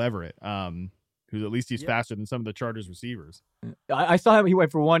Gerald Everett. who at least he's faster than some of the Chargers receivers. I saw him. He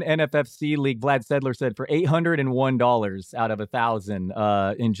went for one NFFC league. Vlad Sedler said for $801 out of 1,000 in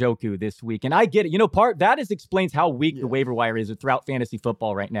Njoku this week. And I get it. That explains how weak the waiver wire is throughout fantasy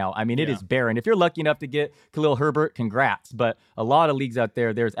football right now. I mean, it is barren. If you're lucky enough to get Khalil Herbert, congrats. But a lot of leagues out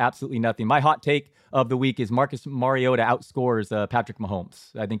there, there's absolutely nothing. My hot take of the week is Marcus Mariota outscores Patrick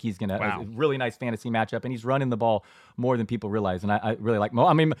Mahomes. I think he's going to a really nice fantasy matchup, and he's running the ball more than people realize. And I really like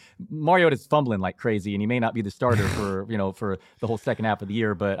Mariota's fumbling like crazy, and he may not be the starter for the whole second half of the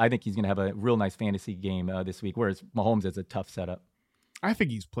year, but I think he's going to have a real nice fantasy game this week, whereas Mahomes is a tough setup. I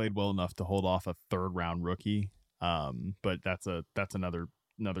think he's played well enough to hold off a third-round rookie, but that's another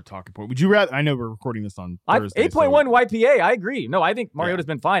talking point. Would you rather? I know we're recording this on Thursday. 8.1 YPA. I agree. No, I think Mariota's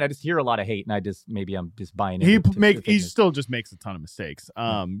been fine. I just hear a lot of hate, and I'm just buying it. He still just makes a ton of mistakes.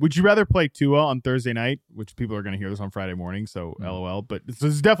 Would you rather play Tua on Thursday night, which people are going to hear this on Friday morning, so LOL. But this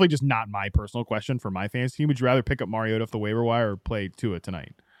is definitely just not my personal question for my fantasy team. Would you rather pick up Mariota off the waiver wire or play Tua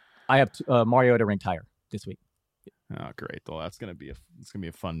tonight? I have Mariota ranked higher this week. Oh, great! Well, that's gonna be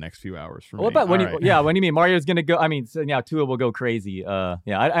a fun next few hours for me. What about when you mean Mario's gonna go? I mean, Tua will go crazy.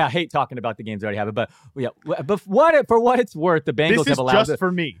 I hate talking about the games I already have it, but for what it's worth, the Bengals have allowed just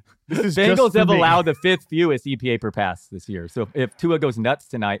for me. Bengals have allowed the 5th fewest EPA per pass this year. So if Tua goes nuts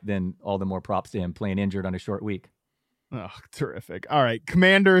tonight, then all the more props to him playing injured on a short week. Oh, terrific. All right.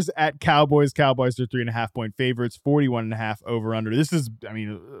 Commanders at Cowboys. Cowboys are 3.5-point favorites, 41.5 over under. This is,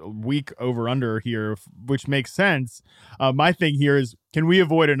 a weak over under here, which makes sense. My thing here is, can we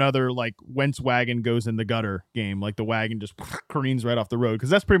avoid another Wentz wagon goes in the gutter game? Like the wagon just careens right off the road. Cause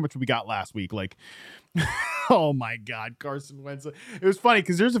that's pretty much what we got last week. Oh my God, Carson Wentz. It was funny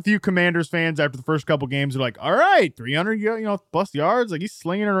because there's a few Commanders fans after the first couple games are like, all right, 300, plus yards. Like he's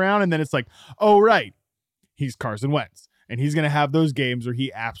slinging it around. And then it's like, oh, right. He's Carson Wentz, and he's going to have those games where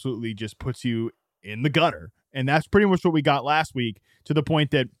he absolutely just puts you in the gutter. And that's pretty much what we got last week, to the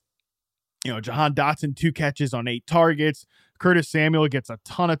point that, Jahan Dotson, 2 catches on 8 targets. Curtis Samuel gets a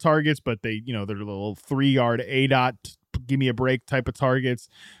ton of targets, but they're little 3-yard ADOT, give me a break type of targets.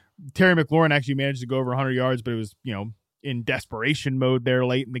 Terry McLaurin actually managed to go over 100 yards, but it was, in desperation mode there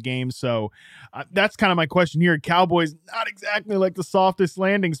late in the game. So that's kind of my question here. Cowboys, not exactly like the softest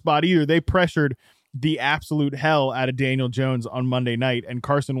landing spot either. They pressured the absolute hell out of Daniel Jones on Monday night, and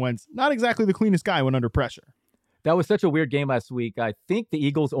Carson Wentz, not exactly the cleanest guy when under pressure. That was such a weird game last week. I think the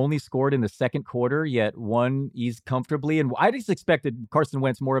Eagles only scored in the second quarter, yet won eased comfortably. And I just expected Carson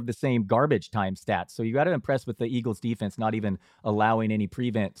Wentz more of the same garbage time stats. So you got to impress with the Eagles defense, not even allowing any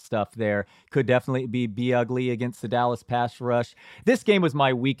prevent stuff there. Could definitely be ugly against the Dallas pass rush. This game was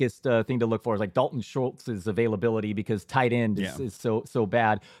my weakest thing to look for, is like Dalton Schultz's availability, because tight end is so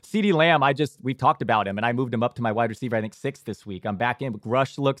bad. CeeDee Lamb, we've talked about him, and I moved him up to my wide receiver, I think 6th this week. I'm back in.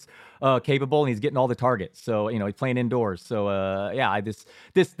 Rush looks capable, and he's getting all the targets. So, he's playing indoors. So,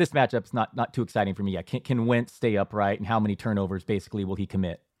 this matchup's not too exciting for me yet. Can Wentz stay upright, and how many turnovers basically will he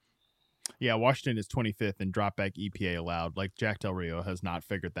commit? Yeah, Washington is 25th in dropback EPA allowed. Like, Jack Del Rio has not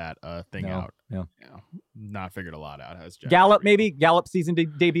figured that thing out. Yeah. Not figured a lot out. Has Jack Gallup maybe? Gallup season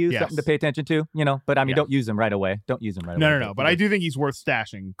debut, something to pay attention to, but don't use him right away. Don't use him right away. No. But I do think he's worth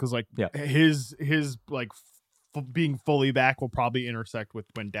stashing, because his being fully back will probably intersect with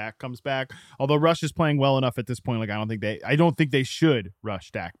when Dak comes back. Although Rush is playing well enough at this point, I don't think they should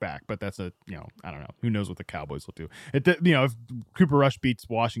rush Dak back. But that's I don't know. Who knows what the Cowboys will do? If Cooper Rush beats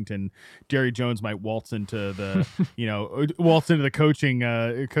Washington, Jerry Jones might waltz into the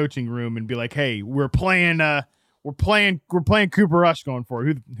coaching room and be like, "Hey, we're playing Cooper Rush going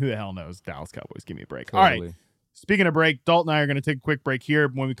forward." Who the hell knows? Dallas Cowboys, give me a break. Totally. All right. Speaking of break, Dalton and I are going to take a quick break here.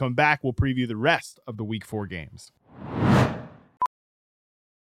 When we come back, we'll preview the rest of the Week 4 games.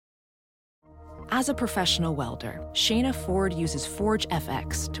 As a professional welder, Shayna Ford uses Forge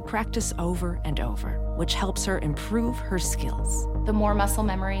FX to practice over and over, which helps her improve her skills. The more muscle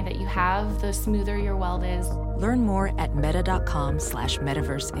memory that you have, the smoother your weld is. Learn more at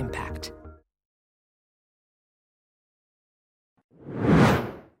meta.com/metaverseimpact.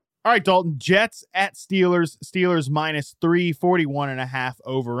 All right, Dalton, Jets at Steelers. Steelers -3, 41.5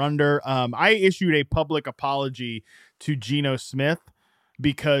 over under. I issued a public apology to Geno Smith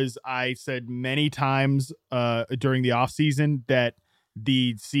because I said many times during the offseason that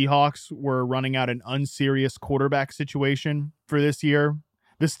the Seahawks were running out an unserious quarterback situation for this year.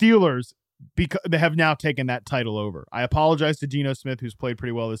 The Steelers, because they have now taken that title over. I apologize to Geno Smith, who's played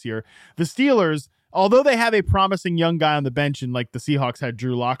pretty well this year. The Steelers, although they have a promising young guy on the bench, and like the Seahawks had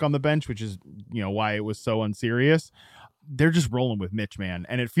Drew Lock on the bench, which is, why it was so unserious, they're just rolling with Mitch, man.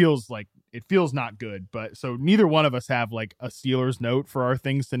 And it feels not good. But so neither one of us have like a Steelers note for our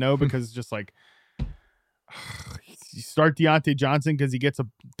things to know, because it's just like, You start Deontay Johnson because he gets a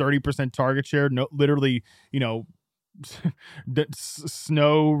 30% target share. No, literally,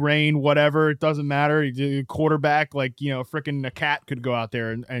 snow, rain, whatever. It doesn't matter. Quarterback, freaking a cat could go out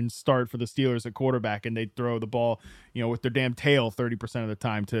there and start for the Steelers at quarterback, and they'd throw the ball, with their damn tail 30% of the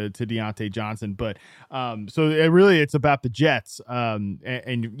time to Deontay Johnson. But so it's about the Jets.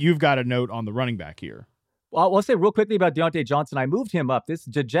 And you've got a note on the running back here. Well, I'll say real quickly about Deontay Johnson. I moved him up.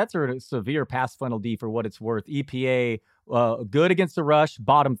 The Jets are a severe pass funnel D for what it's worth. EPA, good against the rush,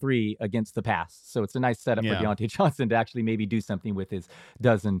 bottom 3 against the pass. So it's a nice setup for Deontay Johnson to actually maybe do something with his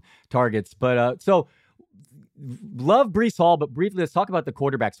dozen targets. But so love Breece Hall, but briefly, let's talk about the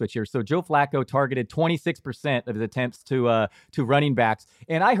quarterback switch here. So Joe Flacco targeted 26% of his attempts to running backs.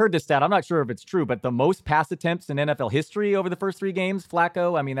 And I heard this stat. I'm not sure if it's true, but the most pass attempts in NFL history over the first 3 games,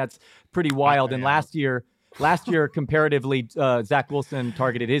 Flacco. I mean, that's pretty wild. And last year, comparatively, Zach Wilson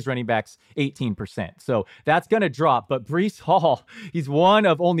targeted his running backs 18%. So that's going to drop. But Breece Hall, he's one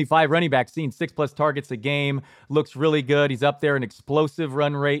of only 5 running backs seeing 6+ targets a game. Looks really good. He's up there in explosive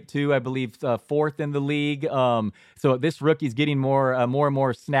run rate too. I believe 4th in the league. So this rookie's getting more and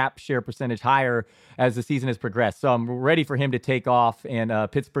more snap share percentage higher as the season has progressed. So I'm ready for him to take off. And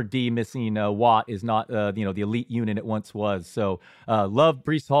Pittsburgh D missing Watt is not the elite unit it once was. So love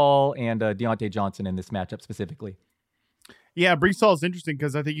Breece Hall and Deontay Johnson in this matchup specifically. Yeah, Breece Hall is interesting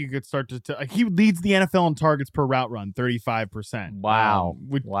because I think you could start to he leads the NFL in targets per route run, 35%. Wow.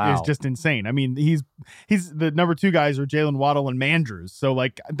 Which is just insane. I mean, he's the number 2 guys are Jalen Waddle and Mandrews. So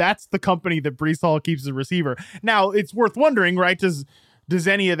that's the company that Breece Hall keeps as a receiver. Now, it's worth wondering, right? Does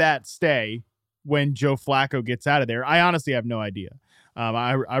any of that stay when Joe Flacco gets out of there? I honestly have no idea.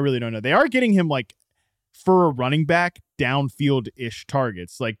 I really don't know. They are getting him for a running back, downfield-ish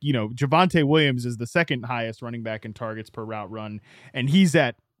targets. Javonte Williams is the 2nd highest running back in targets per route run, and he's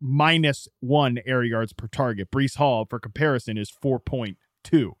at -1 air yards per target. Breece Hall, for comparison, is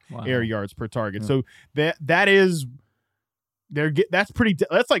 4.2 air yards per target. So that's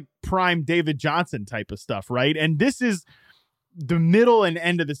like prime David Johnson type of stuff, right? And this is the middle and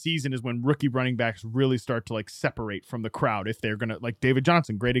end of the season is when rookie running backs really start to separate from the crowd. If they're going to David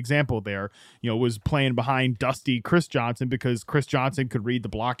Johnson, great example there, was playing behind dusty Chris Johnson because Chris Johnson could read the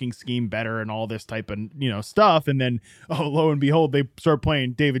blocking scheme better and all this type of, stuff. And then, lo and behold, they start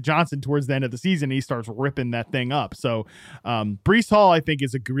playing David Johnson towards the end of the season. And he starts ripping that thing up. So Breece Hall, I think,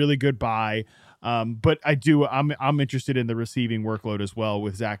 is a really good buy. But I'm interested in the receiving workload as well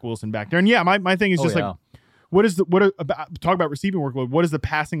with Zach Wilson back there. And yeah, my thing is talk about receiving workload. What does the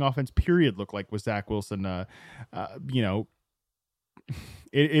passing offense period look like with Zach Wilson?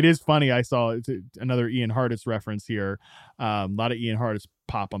 It is funny. I saw another Ian Hartitz reference here. A lot of Ian Hartitz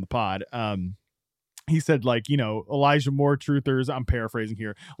pop on the pod. He said, Elijah Moore truthers. I'm paraphrasing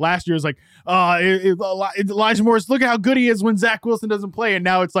here. Last year was Elijah Moore's look at how good he is when Zach Wilson doesn't play, and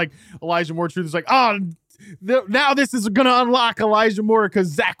now it's Elijah Moore truthers now this is going to unlock Elijah Moore because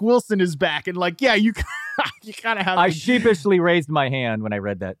Zach Wilson is back. And you kind of have. I sheepishly raised my hand when I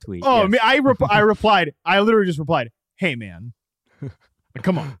read that tweet. Oh, yes. I replied. I literally just replied, "Hey, man,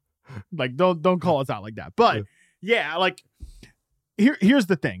 come on, don't call us out like that." But here's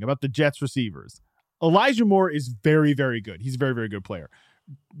the thing about the Jets receivers. Elijah Moore is very, very good. He's a very, very good player.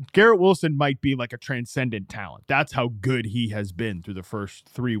 Garrett Wilson might be a transcendent talent. That's how good he has been through the first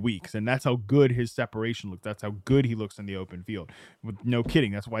 3 weeks. And that's how good his separation looks. That's how good he looks in the open field. No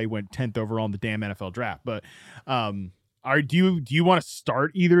kidding. That's why he went 10th overall in the damn NFL draft. But do you want to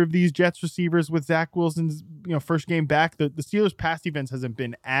start either of these Jets receivers with Zach Wilson's first game back? The Steelers' pass defense hasn't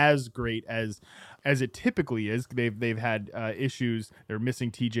been as great as it typically is. They've had issues. They're missing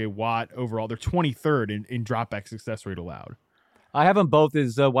TJ Watt overall. They're 23rd in dropback success rate allowed. I have them both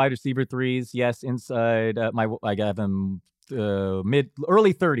as wide receiver 3s. Yes, inside I have them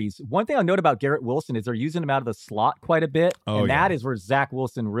early 30s. One thing I'll note about Garrett Wilson is they're using him out of the slot quite a bit. That is where Zach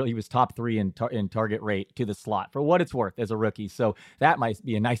Wilson he was top 3 in target rate to the slot for what it's worth as a rookie. So that might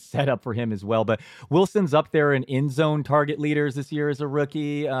be a nice setup for him as well. But Wilson's up there in end zone target leaders this year as a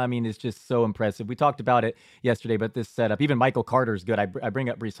rookie. I mean, it's just so impressive. We talked about it yesterday, but this setup, even Michael Carter's good. I bring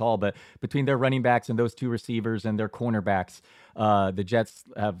up Breece Hall, but between their running backs and those 2 receivers and their cornerbacks, the Jets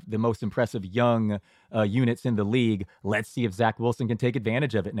have the most impressive young units in the league. Let's see if Zach Wilson can take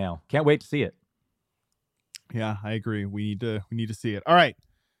advantage of it now. Can't wait to see it. Yeah, I agree. We need to see it. All right.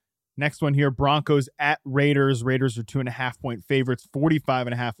 Next one here, Broncos at Raiders. Raiders are 2.5-point favorites,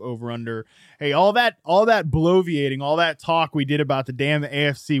 45.5 over under. Hey, all that bloviating, all that talk we did about the damn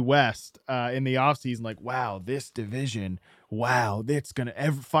AFC West in the offseason, wow, this division, wow, it's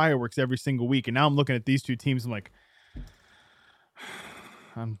gonna fireworks every single week. And now I'm looking at these two teams, I'm like,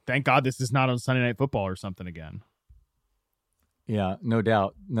 Thank God this is not on Sunday Night Football or something again. Yeah, no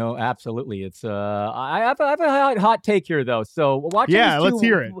doubt. No, absolutely. It's I have a hot take here though. So let's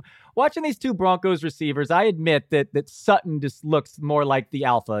hear it. Watching these two Broncos receivers, I admit that Sutton just looks more like the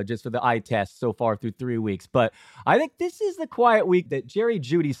alpha just for the eye test so far through 3 weeks. But I think this is the quiet week that Jerry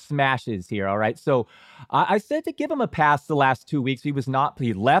Jeudy smashes here, all right? So I said to give him a pass the last 2 weeks. He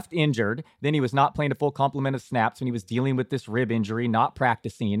left injured. Then he was not playing a full complement of snaps when he was dealing with this rib injury, not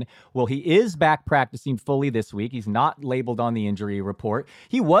practicing. Well, he is back practicing fully this week. He's not labeled on the injury report.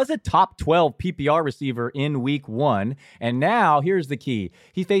 He was a top 12 PPR receiver in week 1. And now here's the key.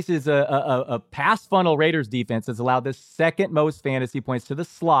 He faces a pass funnel Raiders defense that's allowed the second most fantasy points to the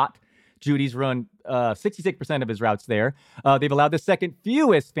slot. Judy's run 66% of his routes there. They've allowed the second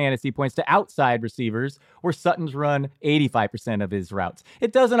fewest fantasy points to outside receivers, where Sutton's run 85% of his routes.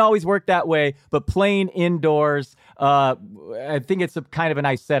 It doesn't always work that way, but playing indoors, I think it's a kind of a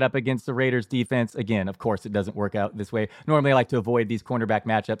nice setup against the Raiders defense. Again, of course, it doesn't work out this way. Normally, I like to avoid these cornerback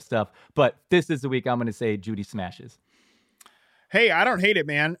matchup stuff, but this is the week I'm going to say Jeudy smashes. Hey, I don't hate it,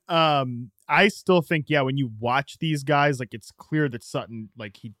 man. I still think, when you watch these guys, like, it's clear that Sutton,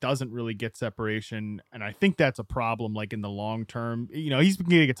 like, he doesn't really get separation. And I think that's a problem, like, in the long term. He's been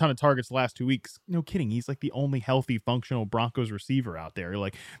getting a ton of targets the last 2 weeks. No kidding. He's like the only healthy, functional Broncos receiver out there.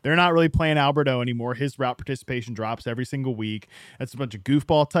 Like, they're not really playing Alberto anymore. His route participation drops every single week. That's a bunch of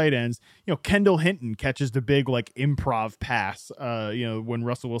goofball tight ends. Kendall Hinton catches the big, like, improv pass, when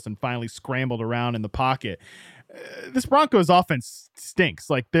Russell Wilson finally scrambled around in the pocket. This Broncos offense stinks.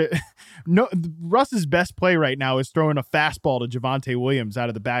 Like, Russ's best play right now is throwing a fastball to Javonte Williams out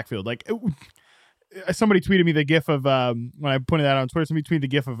of the backfield. Like, somebody tweeted me the gif of when I pointed that out on Twitter. Somebody tweeted the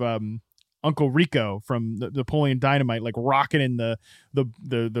gif of Uncle Rico from the Napoleon Dynamite, like rocketing the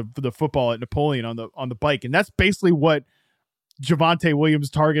football at Napoleon on the bike, and that's basically what Javonte Williams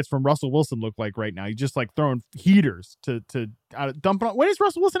targets from Russell Wilson look like right now. He's just like throwing heaters to dump off. When has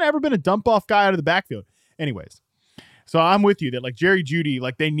Russell Wilson ever been a dump off guy out of the backfield? Anyways, so I'm with you that, like, Jerry Jeudy,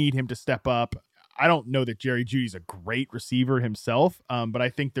 like, they need him to step up. I don't know that Jerry Judy's a great receiver himself, but I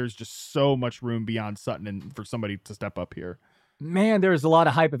think there's just so much room beyond Sutton and for somebody to step up here. Man, there was a lot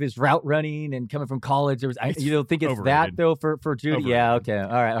of hype of his route running and coming from college. You don't think it's overrated. That, though, for Jeudy? Overrated. Yeah, okay. All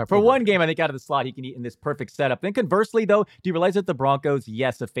right. For overrated. One game, I think out of the slot, he can eat in this perfect setup. Then conversely, though, do you realize that the Broncos,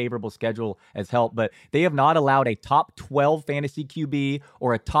 yes, a favorable schedule has helped, but they have not allowed a top 12 fantasy QB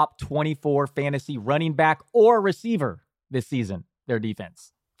or a top 24 fantasy running back or receiver this season, their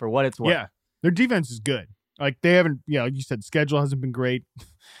defense, for what it's worth. Yeah, their defense is good. Like, they haven't, like you said, schedule hasn't been great.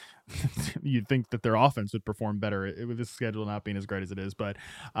 You'd think that their offense would perform better with this schedule not being as great as it is. But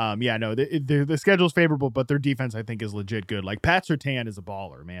the schedule is favorable, but their defense, I think, is legit good. Like, Pat Surtain is a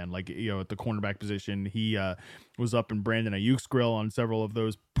baller, man. Like, at the cornerback position, he was up in Brandon Ayuk's grill on several of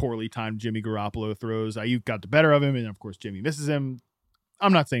those poorly timed Jimmy Garoppolo throws. Ayuk got the better of him, and of course, Jimmy misses him.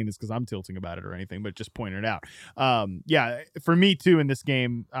 I'm not saying this because I'm tilting about it or anything, but just pointing it out. For me, too, in this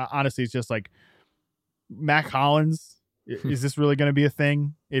game, honestly, it's just like Mac Hollins. Is this really going to be a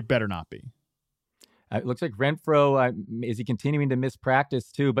thing? It better not be. It looks like Renfro, is he continuing to miss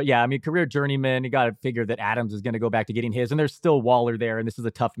practice too? But yeah, I mean, career journeyman, you got to figure that Adams is going to go back to getting his, and there's still Waller there, and this is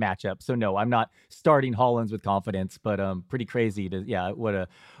a tough matchup. So no, I'm not starting Hollins with confidence, but pretty crazy what a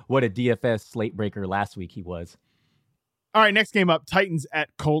DFS slate breaker last week he was. All right, next game up, Titans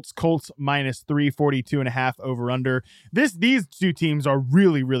at Colts. Colts minus 342.5 over under. These two teams are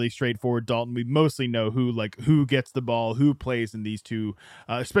really, really straightforward, Dalton. We mostly know who gets the ball, who plays in these two,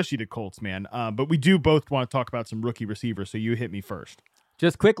 especially the Colts, man. But we do both want to talk about some rookie receivers, so you hit me first.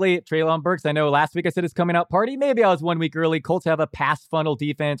 Just quickly, Treylon Burks, I know last week I said his coming out party. Maybe I was 1 week early. Colts have a pass funnel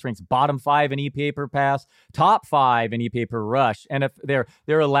defense, ranks bottom 5 in EPA per pass, top 5 in EPA per rush. And if they're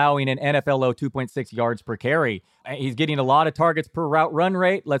allowing an NFL low 2.6 yards per carry. He's getting a lot of targets per route run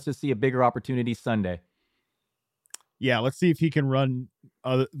rate. Let's just see a bigger opportunity Sunday. Yeah, let's see if he can run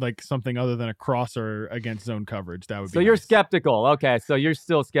something other than a crosser against zone coverage. That would be. So you're skeptical. Okay, so you're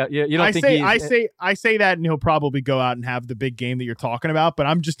still skeptical. You don't think I say that, and he'll probably go out and have the big game that you're talking about. But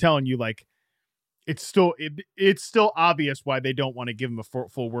I'm just telling you, like, it's still obvious why they don't want to give him a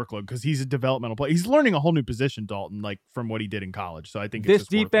full workload, because he's a developmental player. He's learning a whole new position, Dalton, like from what he did in college. So I think this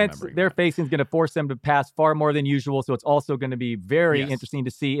defense they're facing is going to force them to pass far more than usual. So it's also going to be very interesting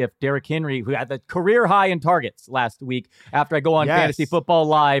to see if Derrick Henry, who had the career high in targets last week, after I go on Fantasy Football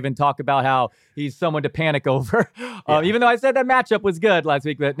Live and talk about how he's someone to panic over, even though I said that matchup was good last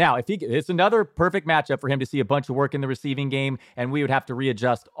week. But now, it's another perfect matchup for him to see a bunch of work in the receiving game, and we would have to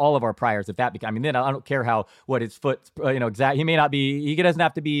readjust all of our priors if that became. I mean, replacement. I don't care what his foot, exact. He may not be. He doesn't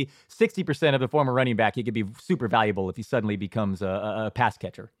have to be 60% of the former running back. He could be super valuable if he suddenly becomes a pass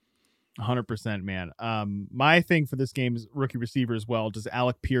catcher. 100%, man. My thing for this game is rookie receiver as well. Does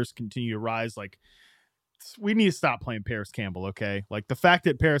Alec Pierce continue to rise? Like, we need to stop playing Paris Campbell, okay? Like, the fact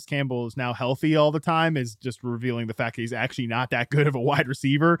that Paris Campbell is now healthy all the time is just revealing the fact that he's actually not that good of a wide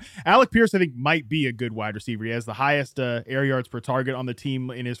receiver. Alec Pierce, I think, might be a good wide receiver. He has the highest air yards per target on the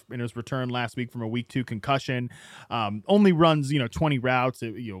team in his return last week from a week 2 concussion. Only runs 20 routes,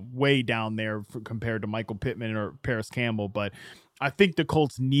 way down there compared to Michael Pittman or Paris Campbell, but I think the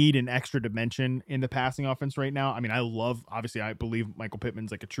Colts need an extra dimension in the passing offense right now. I mean, I believe Michael Pittman's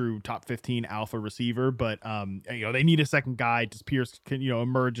like a true top 15 alpha receiver, but they need a second guy. Does Pierce can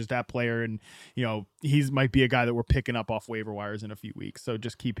emerge as that player? And he's might be a guy that we're picking up off waiver wires in a few weeks. So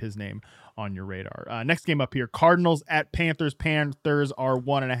just keep his name on your radar. Next game up here, Cardinals at Panthers. Panthers are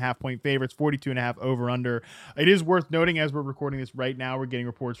 1.5 point favorites, 42.5 over under. It is worth noting as we're recording this right now, we're getting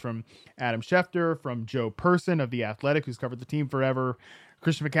reports from Adam Schefter, from Joe Person of The Athletic, who's covered the team forever.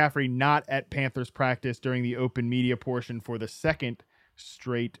 Christian McCaffrey not at Panthers practice during the open media portion for the second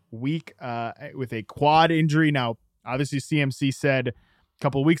straight week with a quad injury. Now, obviously, CMC said a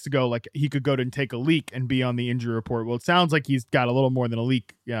couple of weeks ago, like, he could go and take a leak and be on the injury report. Well, it sounds like he's got a little more than a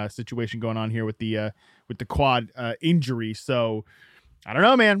leak situation going on here with the quad injury. So I don't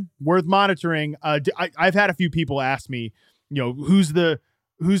know, man. Worth monitoring. I've had a few people ask me, who's the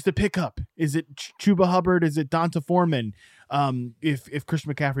pickup? Is it Chuba Hubbard? Is it Donta Foreman? If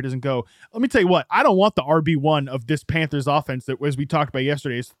Christian McCaffrey doesn't go, let me tell you what, I don't want the RB1 of this Panthers offense that, as we talked about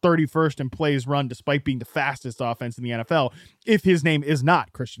yesterday, is 31st in plays run despite being the fastest offense in the NFL, if his name is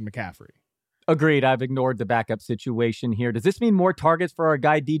not Christian McCaffrey. Agreed. I've ignored the backup situation here. Does this mean more targets for our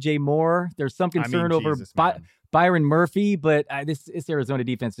guy DJ Moore? There's some concern over Byron Murphy, but this Arizona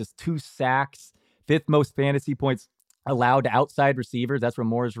defense, just 2 sacks, 5th most fantasy points allowed to outside receivers. That's where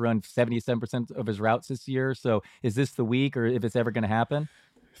Moore's run 77% of his routes this year. So is this the week, or if it's ever going to happen?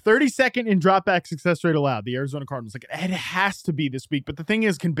 32nd in dropback success rate allowed, the Arizona Cardinals. Like, it has to be this week. But the thing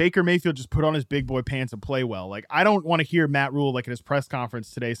is, can Baker Mayfield just put on his big boy pants and play well? Like, I don't want to hear Matt Rule, like, at his press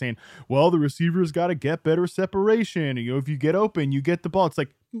conference today saying, well, the receivers got to get better separation. If you get open, you get the ball. It's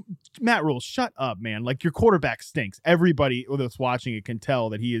like, Matt Rule, shut up, man. Like, your quarterback stinks. Everybody that's watching it can tell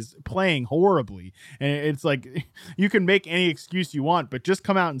that he is playing horribly. And it's like, you can make any excuse you want, but just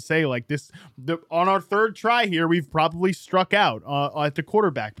come out and say, like, on our 3rd try here, we've probably struck out at the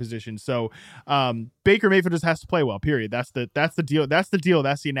quarterback position. So Baker Mayfield just has to play well, period. That's the deal. That's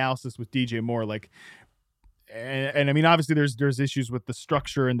the analysis with DJ Moore. Like, and I mean, obviously there's issues with the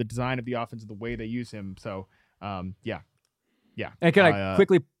structure and the design of the offense and the way they use him. So yeah. And can I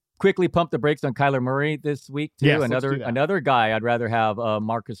quickly pump the brakes on Kyler Murray this week too? Yes, another guy I'd rather have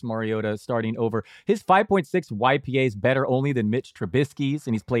Marcus Mariota starting over. His 5.6 YPA is better only than Mitch Trubisky's,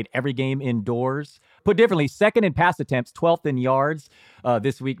 and he's played every game indoors. Put differently, 2nd in pass attempts, 12th in yards.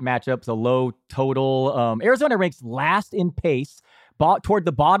 This week matchup's a low total. Arizona ranks last in pace, toward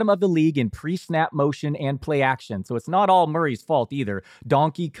the bottom of the league in pre-snap motion and play action. So it's not all Murray's fault either.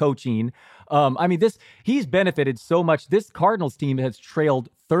 Donkey coaching. He's benefited so much. This Cardinals team has trailed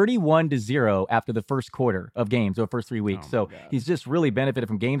 31-0 after the first quarter of games, or first 3 weeks. He's just really benefited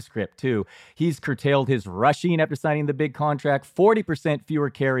from game script too. He's curtailed his rushing after signing the big contract, 40% fewer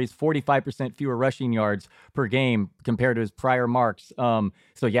carries, 45% fewer rushing yards per game compared to his prior marks. Now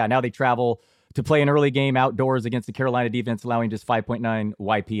they travel to play an early game outdoors against the Carolina defense, allowing just 5.9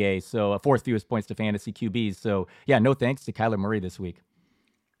 YPA. So 4th fewest points to fantasy QBs. So no thanks to Kyler Murray this week.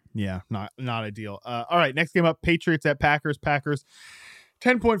 Yeah, not ideal. All right, next game up, Patriots at Packers. Packers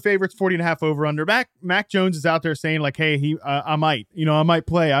 10-point favorites, 40.5 over under. Mac Jones is out there saying, like, hey, I might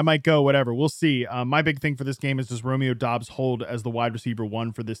play, I might go, whatever. We'll see. My big thing for this game is, does Romeo Doubs hold as the wide receiver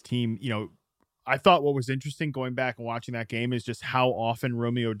 1 for this team? I thought what was interesting going back and watching that game is just how often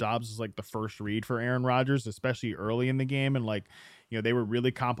Romeo Doubs is like the first read for Aaron Rodgers, especially early in the game. And they were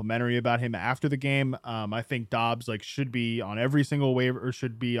really complimentary about him after the game. I think Doubs should be on every single waiver, or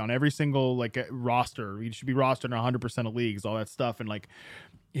should be on every single roster. He should be rostered in 100% of leagues, all that stuff. And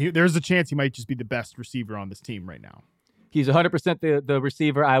there's a chance he might just be the best receiver on this team right now. He's 100% the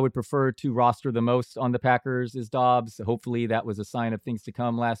receiver I would prefer to roster the most on the Packers is Doubs. Hopefully that was a sign of things to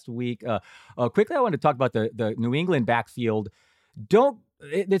come last week. Quickly, I want to talk about the New England backfield. Don't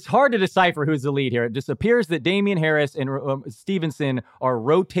it's hard to decipher who's the lead here. It just appears that Damian Harris and Stevenson are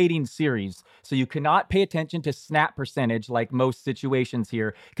rotating series. So you cannot pay attention to snap percentage like most situations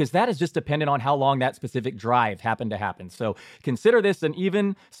here, because that is just dependent on how long that specific drive happened to happen. So consider this an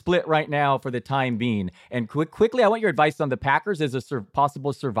even split right now for the time being. And quickly, I want your advice on the Packers as a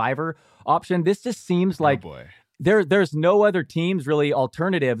possible survivor option. This just seems like there's no other teams really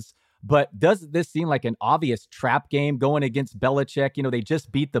alternatives. But does this seem like an obvious trap game going against Belichick? You know, they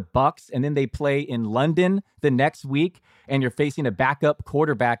just beat the Bucs and then they play in London the next week and you're facing a backup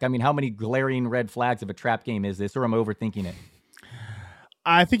quarterback. I mean, how many glaring red flags of a trap game is this, or am I overthinking it?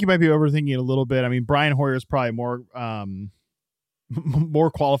 I think you might be overthinking it a little bit. I mean, Brian Hoyer is probably more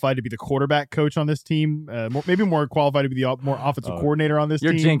qualified to be the quarterback coach on this team. Maybe more qualified to be the more offensive coordinator on this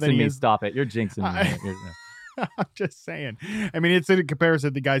team. You're jinxing me. Stop it. You're jinxing me. I'm just saying. I mean, it's in comparison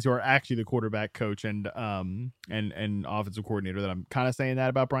to the guys who are actually the quarterback coach and offensive coordinator that I'm kind of saying that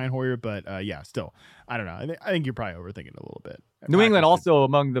about Brian Hoyer. But yeah, still, I don't know. I think you're probably overthinking it a little bit. New England also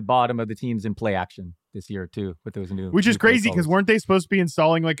among the bottom of the teams in play action this year too, with those new. Which is crazy because weren't they supposed to be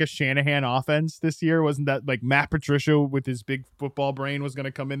installing like a Shanahan offense this year? Wasn't that like Matt Patricia with his big football brain was going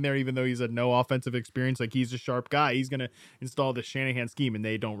to come in there, even though he's had no offensive experience? Like he's a sharp guy. He's going to install the Shanahan scheme, and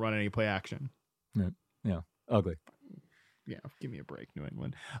they don't run any play action. Yeah. Ugly. Yeah, give me a break, New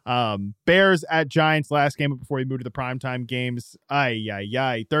England. Bears at Giants last game before we move to the primetime games.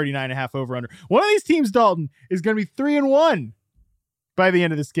 39.5 over under. One of these teams, Dalton, is going to be 3-1 by the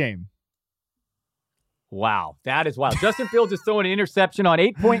end of this game. Wow, that is wild. Justin Fields is throwing an interception on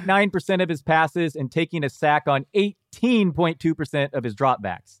 8.9% of his passes and taking a sack on 18.2% of his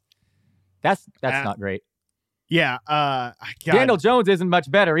dropbacks. That's not great. Yeah, Daniel Jones isn't much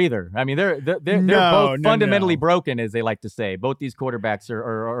better either. I mean, they're both fundamentally broken, as they like to say. Both these quarterbacks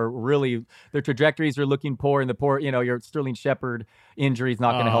are really, their trajectories are looking poor, and your Sterling Shepard injury is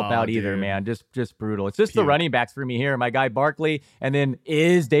not going to help out either, man. Just brutal. It's just the running backs for me here. My guy Barkley, and then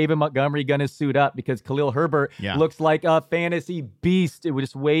is David Montgomery going to suit up? Because Khalil Herbert looks like a fantasy beast. It was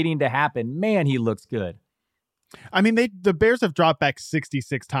just waiting to happen. Man, he looks good. I mean, the Bears have dropped back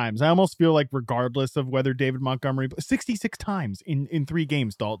 66 times. I almost feel like regardless of whether David Montgomery, 66 times in 3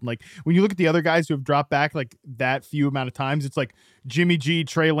 games, Dalton. Like when you look at the other guys who have dropped back like that few amount of times, it's like Jimmy G,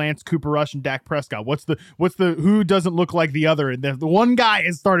 Trey Lance, Cooper Rush, and Dak Prescott. What's the who doesn't look like the other? And the one guy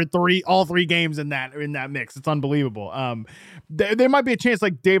has started all three games in that mix. It's unbelievable. There might be a chance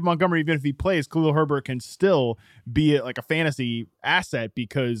like Dave Montgomery, even if he plays, Khalil Herbert can still be like a fantasy asset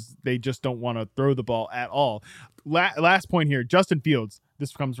because they just don't want to throw the ball at all. Last point here, Justin Fields.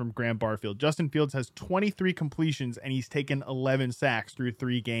 This comes from Graham Barfield. Justin Fields has 23 completions and he's taken 11 sacks through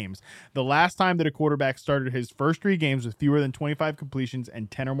 3 games. The last time that a quarterback started his first 3 games with fewer than 25 completions and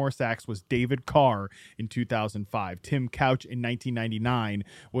 10 or more sacks was David Carr in 2005. Tim Couch in 1999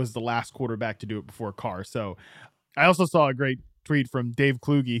 was the last quarterback to do it before Carr. So I also saw a great tweet from Dave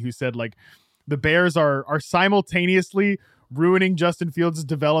Kluge who said like the Bears are simultaneously ruining Justin Fields'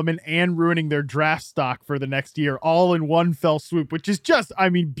 development and ruining their draft stock for the next year, all in one fell swoop, which is just, I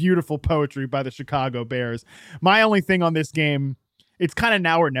mean, beautiful poetry by the Chicago Bears. My only thing on this game, it's kind of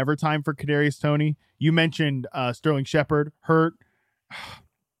now or never time for Kadarius Toney. You mentioned Sterling Shepard, hurt,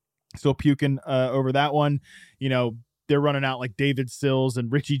 still puking over that one. You know, they're running out like David Sills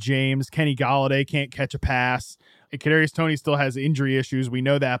and Richie James. Kenny Golladay can't catch a pass. And Kadarius Toney still has injury issues. We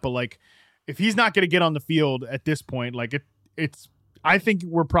know that, but like, if he's not going to get on the field at this point, like it's I think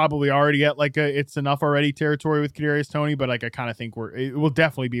we're probably already at like it's enough already territory with Kadarius Toney, but like I kind of think it will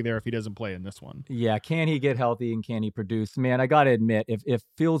definitely be there if he doesn't play in this one. Yeah, can he get healthy and can he produce? Man, I got to admit, if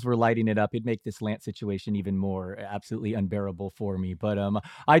Fields were lighting it up, it'd make this Lance situation even more absolutely unbearable for me. But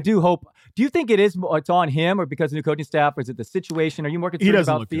I do hope. Do you think it's on him or because of the new coaching staff, or is it the situation? Are you more concerned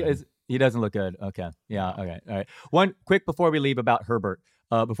about Fields? He doesn't look good. Okay. Yeah. Okay. All right. One quick before we leave about Herbert.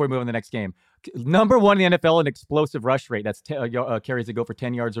 Before we move on to the next game. Number 1 in the NFL in explosive rush rate. That's carries that go for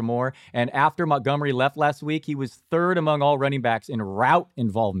 10 yards or more. And after Montgomery left last week, he was 3rd among all running backs in route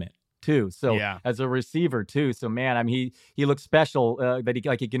involvement too. So as a receiver too. So man, I mean, he looks special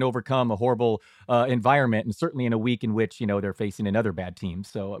that he can overcome a horrible environment, and certainly in a week in which they're facing another bad team.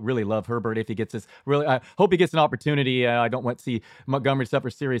 So really love Herbert if he gets this. Really, I hope he gets an opportunity. I don't want to see Montgomery suffer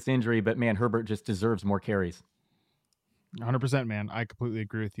serious injury, but man, Herbert just deserves more carries. 100%, man. I completely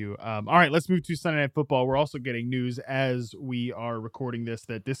agree with you. All right, let's move to Sunday Night Football. We're also getting news as we are recording this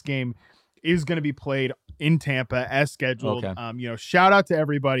that this game is going to be played in Tampa as scheduled. Okay. Shout out to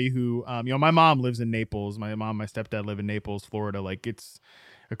everybody who, my mom lives in Naples. My mom, my stepdad live in Naples, Florida. Like it's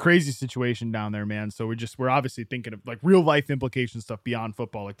a crazy situation down there, man. So we're obviously thinking of like real life implication stuff beyond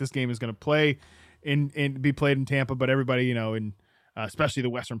football. Like this game is going to be played in Tampa, but everybody, in especially the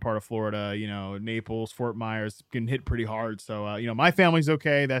western part of Florida, Naples, Fort Myers, getting hit pretty hard. So, my family's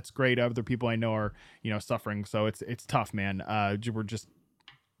okay. That's great. Other people I know are, suffering. So it's tough, man. We're just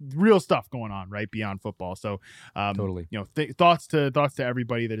real stuff going on right beyond football. So, totally, thoughts to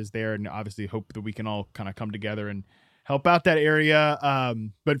everybody that is there, and obviously hope that we can all kind of come together and help out that area.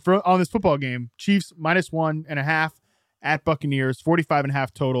 But on this football game, Chiefs -1.5 at Buccaneers,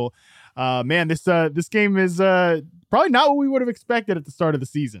 45.5 total. Man, this game is probably not what we would have expected at the start of the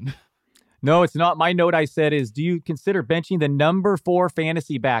season. No, it's not. My note I said is, do you consider benching the number 4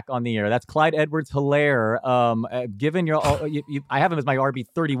 fantasy back on the air? That's Clyde Edwards-Helaire. Given I have him as my RB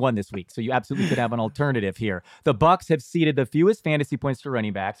 31 this week, so you absolutely could have an alternative here. The Bucs have ceded the fewest fantasy points to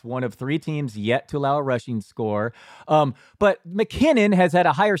running backs, one of 3 teams yet to allow a rushing score. But McKinnon has had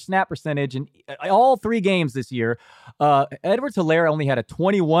a higher snap percentage in all 3 games this year. Edwards-Helaire only had a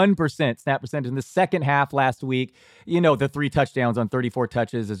 21% snap percentage in the second half last week. The 3 touchdowns on 34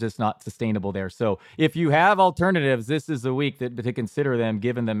 touches is just not sustainable there. So if you have alternatives, this is the week to consider them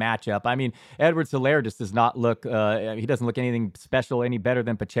given the matchup. I mean, Edwards-Helaire just does not look, he doesn't look anything special, any better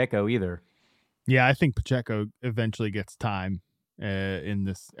than Pacheco either. Yeah, I think Pacheco eventually gets time in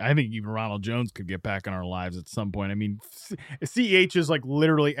this. I think even Ronald Jones could get back in our lives at some point. I mean, CEH is like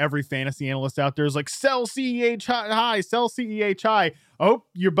literally every fantasy analyst out there is like, sell CEH high, sell CEH high. Oh,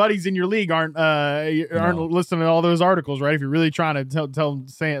 your buddies in your league aren't listening to all those articles, right? If you're really trying to tell them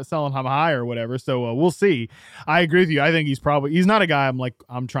selling him high or whatever. So we'll see. I agree with you. I think he's not a guy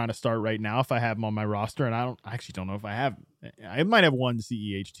I'm trying to start right now if I have him on my roster, and I actually don't know if I have. I might have one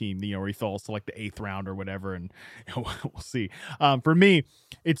CEH team, where he falls to like the 8th round or whatever, and we'll see. For me,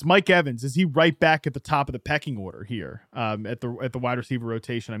 it's Mike Evans. Is he right back at the top of the pecking order here at the wide receiver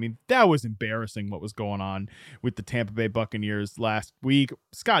rotation? I mean, that was embarrassing what was going on with the Tampa Bay Buccaneers last week.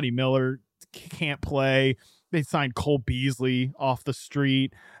 Scotty Miller can't play. They signed Cole Beasley off the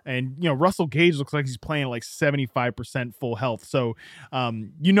street, and Russell Gage looks like he's playing like 75% full health. So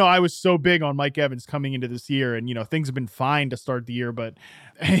I was so big on Mike Evans coming into this year, and things have been fine to start the year, but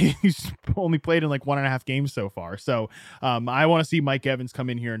he's only played in like 1.5 games so far. So I want to see Mike Evans come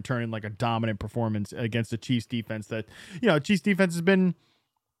in here and turn in like a dominant performance against the Chiefs defense that Chiefs defense has been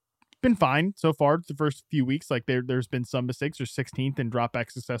fine so far the first few weeks. Like there's been some mistakes. They're 16th in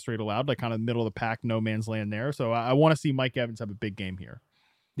dropback success rate allowed, like kind of middle of the pack, no man's land there. So I want to see Mike Evans have a big game here.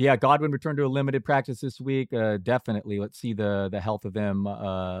 Yeah, Godwin returned to a limited practice this week. Definitely. Let's see the health of them.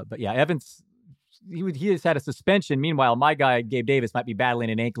 But yeah, Evans, he has had a suspension. Meanwhile, my guy, Gabe Davis, might be battling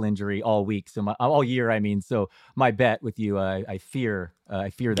an ankle injury all week. So all year, I mean. So my bet with you, I fear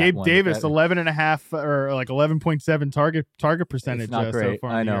that Gabe one. Davis, 11.5 or like 11.7 target percentage so far.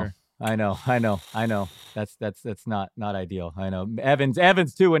 I know. I know. That's not ideal. I know.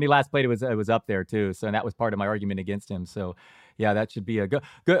 Evans too, when he last played, it was up there too. So that was part of my argument against him. So yeah, that should be a good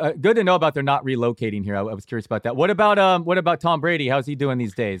to know about. They're not relocating here. I was curious about that. What about Tom Brady? How's he doing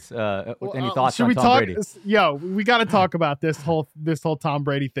these days? Any thoughts on Tom Brady? Yeah, we got to talk about this whole Tom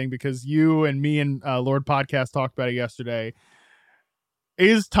Brady thing, because you and me and Lord Podcast talked about it yesterday.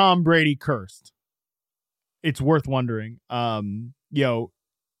 Is Tom Brady cursed? It's worth wondering.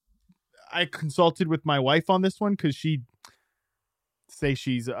 I consulted with my wife on this one because she's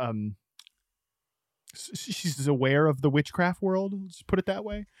aware of the witchcraft world. Let's put it that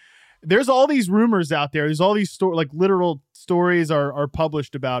way. There's all these rumors out there. There's all these literal stories are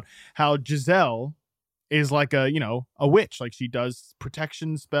published about how Giselle is like a witch. Like she does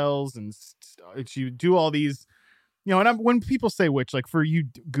protection spells and she do all these, and when people say witch, like for you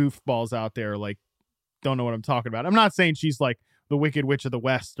goofballs out there, like don't know what I'm talking about. I'm not saying she's like the Wicked Witch of the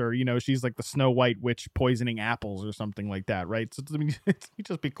West, or she's like the Snow White witch poisoning apples or something like that, right? So let me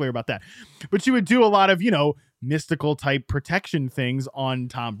just be clear about that. But she would do a lot of mystical type protection things on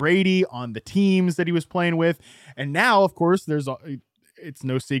Tom Brady, on the teams that he was playing with, and now of course it's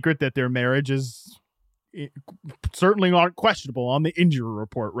no secret that their marriage is certainly aren't questionable on the injury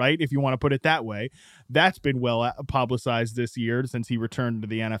report, right? If you want to put it that way. That's been well publicized this year since he returned to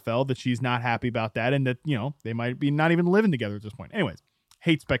the NFL, that she's not happy about that, and that, they might be not even living together at this point. Anyways,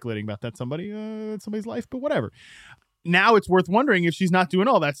 hate speculating about that somebody's life, but whatever. Now it's worth wondering if she's not doing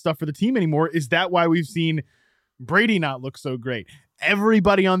all that stuff for the team anymore. Is that why we've seen Brady not look so great?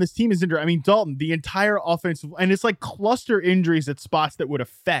 Everybody on this team is injured. I mean, Dalton, the entire offensive, and it's like cluster injuries at spots that would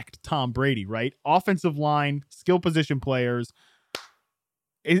affect Tom Brady, right? Offensive line, skill position players.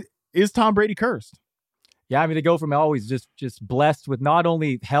 Is Tom Brady cursed? Yeah, I mean, they go from always just blessed with not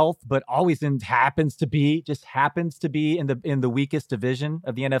only health, but always happens to be in the weakest division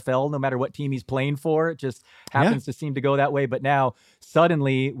of the NFL, no matter what team he's playing for. It just happens to seem to go that way. But now,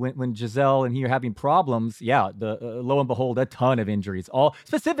 suddenly, when Giselle and he are having problems, lo and behold, a ton of injuries. All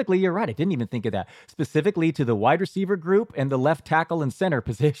specifically, you're right. I didn't even think of that. Specifically to the wide receiver group and the left tackle and center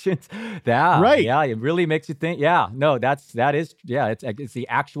positions. Right. Yeah, it really makes you think. Yeah, no, it's the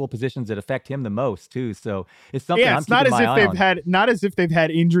actual positions that affect him the most too. So it's something. Yeah, it's not as if they've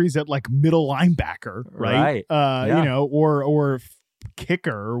had injuries at like middle linebacker, right? Or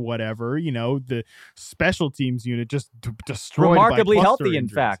kicker or whatever. The special teams unit just destroyed. Remarkably by healthy,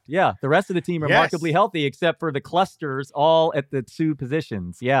 injuries. in fact. Yeah, the rest of the team remarkably healthy, except for the clusters all at the 2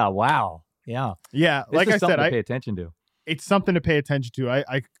 positions. Yeah, wow. Yeah. Like I said, pay attention to. It's something to pay attention to.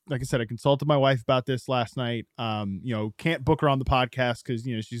 I like I said, I consulted my wife about this last night. Can't book her on the podcast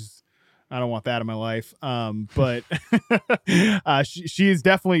because I don't want that in my life. But she is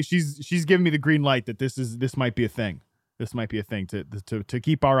definitely she's giving me the green light that this might be a thing. This might be a thing to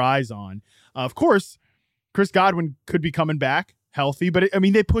keep our eyes on. Of course, Chris Godwin could be coming back healthy, but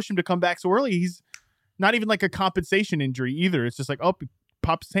they push him to come back so early. He's not even like a compensation injury either. It's just like, he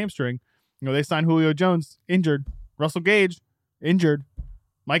pops his hamstring. They signed Julio Jones, injured. Russell Gage, injured.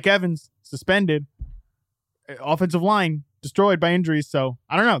 Mike Evans, suspended. Offensive line destroyed by injuries. So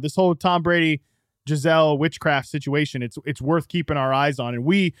I don't know. This whole Tom Brady, Giselle witchcraft situation, it's worth keeping our eyes on. And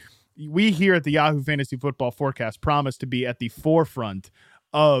we here at the Yahoo Fantasy Football Forecast promise to be at the forefront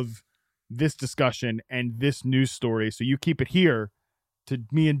of this discussion and this news story. So you keep it here to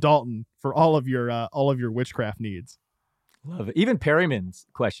me and Dalton for all of your witchcraft needs. Love it. Even Perryman's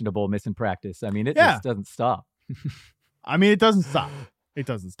questionable missing practice. It just doesn't stop. It doesn't stop. It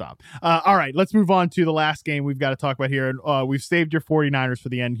doesn't stop. All right, let's move on to the last game we've got to talk about here. And we've saved your 49ers for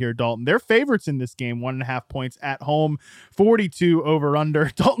the end here, Dalton. They're favorites in this game, 1.5 points at home, 42 over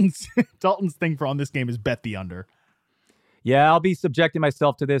under. Dalton's thing on this game is bet the under. Yeah, I'll be subjecting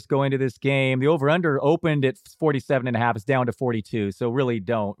myself to this going to this game. The over-under opened at 47.5. It's down to 42. So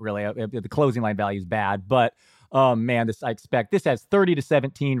the closing line value is bad. But, I expect this has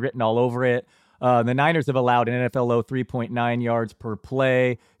 30-17 written all over it. The Niners have allowed an NFL low 3.9 yards per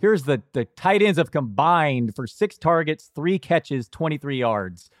play. Here's the tight ends have combined for 6 targets, 3 catches, 23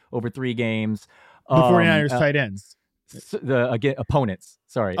 yards over 3 games. The 49ers tight ends. Opponents.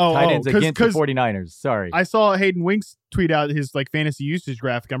 Sorry. Tight ends against the 49ers. Sorry. I saw Hayden Winks tweet out his fantasy usage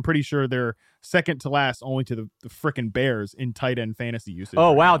graphic. I'm pretty sure they're second to last only to the frickin' Bears in tight end fantasy usage.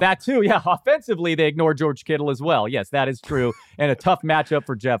 Oh, wow. That too. Yeah. Offensively, they ignore George Kittle as well. Yes, that is true. And a tough matchup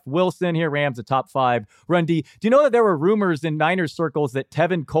for Jeff Wilson here. Rams a top 5 run D. Do you know that there were rumors in Niners circles that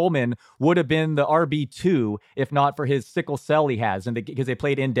Tevin Coleman would have been the RB2 if not for his sickle cell he has because they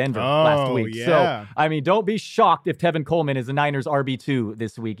played in Denver last week. Yeah. So, don't be shocked if Tevin Coleman is the Niners RB2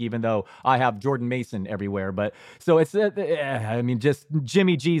 this week, even though I have Jordan Mason everywhere. But so it's, just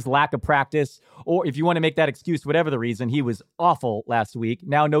Jimmy G's lack of practice, or if you want to make that excuse, whatever the reason, he was awful last week.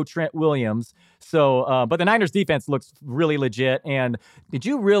 Now no Trent Williams. So, but the Niners defense looks really legit. And did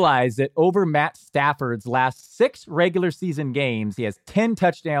you realize that over Matt Stafford's last 6 regular season games, he has 10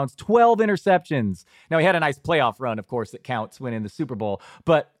 touchdowns, 12 interceptions. Now he had a nice playoff run, of course, that counts winning the Super Bowl,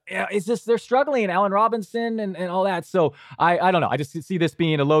 but it's just they're struggling, Allen Robinson and all that. So I don't know. I just see this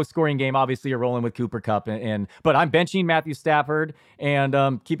being a low scoring game. Obviously, you're rolling with Cooper Kupp, but I'm benching Matthew Stafford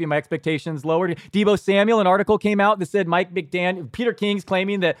and keeping my expectations lower. Deebo Samuel, an article came out that said Peter King's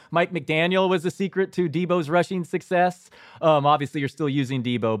claiming that Mike McDaniel was the secret to Deebo's rushing success. Obviously, you're still using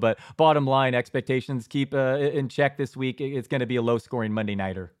Deebo, but bottom line, expectations keep in check this week. It's going to be a low scoring Monday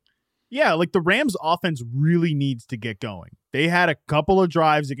nighter. Yeah, the Rams offense really needs to get going. They had a couple of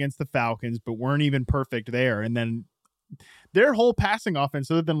drives against the Falcons, but weren't even perfect there. And then their whole passing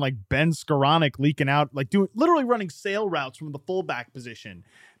offense, other than Ben Skoranek leaking out, literally running sail routes from the fullback position.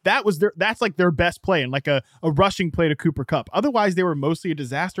 That's their best play and a rushing play to Cooper Kupp. Otherwise, they were mostly a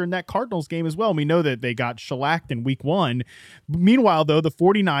disaster in that Cardinals game as well. And we know that they got shellacked in week 1. Meanwhile, though, the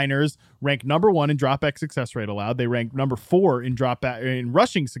 49ers ranked number 1 in dropback success rate allowed. They ranked number 4 in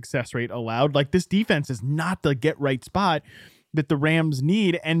rushing success rate allowed. This defense is not the get right spot that the Rams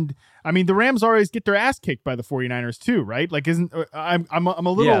need. And the Rams always get their ass kicked by the 49ers too, right? I'm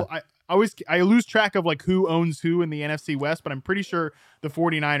a little, I lose track of who owns who in the NFC West, but I'm pretty sure the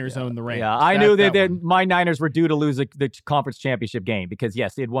 49ers own the Rams. Yeah, I knew that my Niners were due to lose the conference championship game because,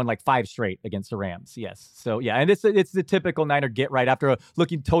 yes, they had won like 5 straight against the Rams. Yes. So, yeah, and it's the typical Niner get right after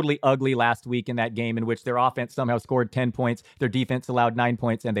looking totally ugly last week in that game in which their offense somehow scored 10 points, their defense allowed 9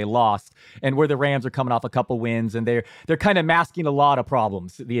 points, and they lost. And where the Rams are coming off a couple wins, and they're kind of masking a lot of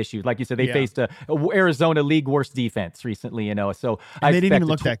problems, the issues. Like you said, they faced a Arizona league worst defense recently, So and they didn't even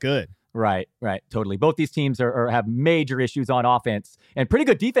look that good. Right, totally. Both these teams have major issues on offense and pretty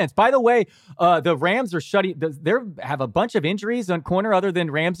good defense. By the way, the Rams are they have a bunch of injuries on corner other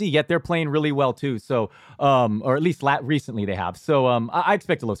than Ramsey, yet they're playing really well too. So, or at least recently they have. So, I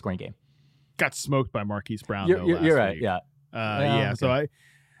expect a low-scoring game. Got smoked by Marquise Brown. You're right. Week. Yeah. Okay. So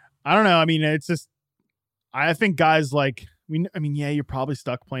I don't know. I mean, it's just I think guys like. You're probably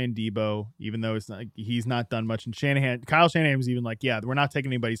stuck playing Debo, even though he's not done much. And Kyle Shanahan was even like, we're not taking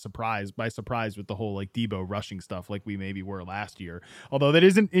anybody by surprise with the whole like Debo rushing stuff like we maybe were last year. Although that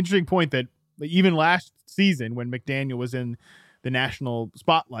is an interesting point that even last season when McDaniel was in the national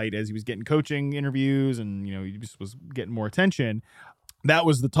spotlight as he was getting coaching interviews and, he just was getting more attention. That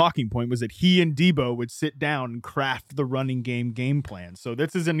was the talking point, was that he and Debo would sit down and craft the running game plan. So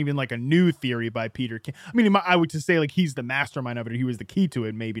this isn't even like a new theory by Peter King. I mean, I would just say like he's the mastermind of it. He was the key to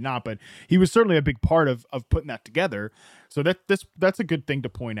it, maybe not, but he was certainly a big part of putting that together. So that's a good thing to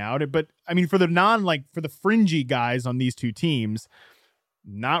point out. But I mean, for the fringy guys on these two teams,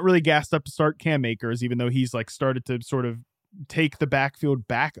 not really gassed up to start Cam Akers, even though he's like started to sort of take the backfield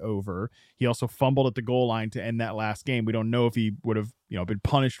back over. He also fumbled at the goal line to end that last game. We don't know if he would have, been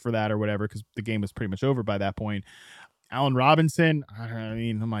punished for that or whatever, because the game was pretty much over by that point. Allen Robinson, I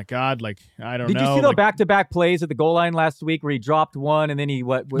mean, oh my God, like, I don't know. Did you see the back-to-back plays at the goal line last week where he dropped one and then he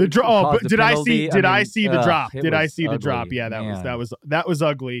did I see the drop? Did I see the drop? Yeah, that was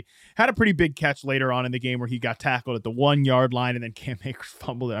ugly. Had a pretty big catch later on in the game where he got tackled at the 1 yard line and then Cam Akers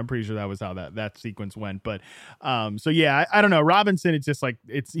fumbled it. I'm pretty sure that was how that sequence went. But so yeah, I don't know. Robinson, it's just like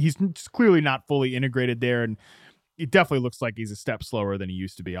he's just clearly not fully integrated there, and it definitely looks like he's a step slower than he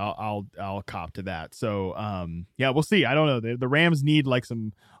used to be. I'll cop to that. So, we'll see. I don't know. The Rams need like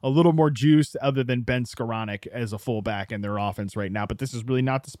a little more juice other than Ben Skoranek as a fullback in their offense right now, but this is really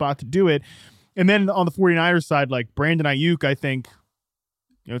not the spot to do it. And then on the 49ers side, like Brandon Ayuk, I think,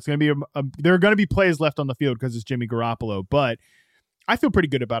 it's going to be there are going to be plays left on the field because it's Jimmy Garoppolo, but I feel pretty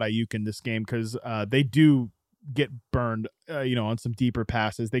good about Ayuk in this game because they do get burned on some deeper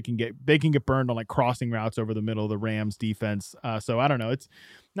passes. They can get burned on like crossing routes over the middle of the Rams defense. So I don't know, it's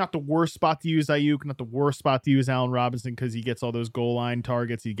not the worst spot to use Ayuk, not the worst spot to use Allen Robinson because he gets all those goal line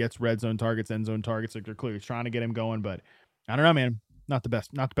targets, he gets red zone targets, end zone targets. Like they're clearly trying to get him going, but I don't know, man. Not the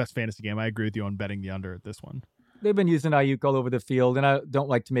best fantasy game. I agree with you on betting the under at this one. They've been using Ayuk all over the field, and I don't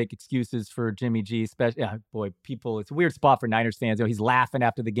like to make excuses for Jimmy G. It's a weird spot for Niners fans. He's laughing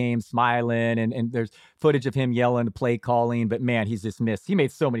after the game, smiling, and there's footage of him yelling, play calling, but man, he's just missed. He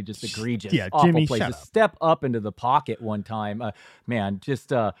made so many just egregious, awful Jimmy, plays. Just step up into the pocket one time.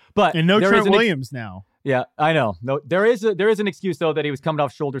 But and no Trent Williams now. Yeah, I know. No, there is an excuse though that he was coming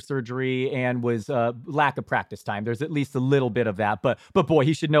off shoulder surgery and was lack of practice time. There's at least a little bit of that, but boy,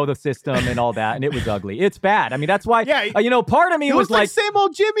 he should know the system and all that. And it was ugly. It's bad. I mean, that's why. Yeah, part of me was like same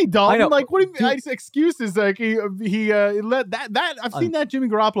old Jimmy Dalton. Like, what do you mean? Excuses like he let that. I've seen that Jimmy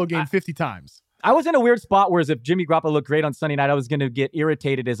Garoppolo game 50 times. I was in a weird spot, whereas if Jimmy Garoppolo looked great on Sunday night, I was going to get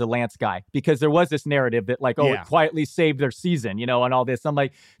irritated as a Lance guy because there was this narrative that it quietly saved their season, and all this. I'm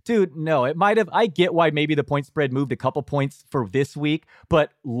like, dude, no, it might have. I get why maybe the point spread moved a couple points for this week,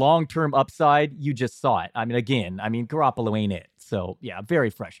 but long-term upside, you just saw it. I mean, Garoppolo ain't it. So yeah, very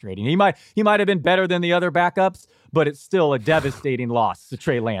frustrating. He might have been better than the other backups, but it's still a devastating loss to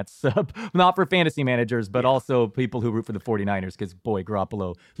Trey Lance. Not for fantasy managers, but also people who root for the 49ers because boy,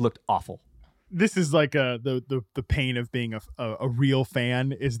 Garoppolo looked awful. This is like the pain of being a real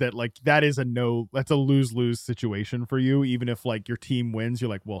fan is that like that's a lose-lose situation for you. Even if like your team wins, you're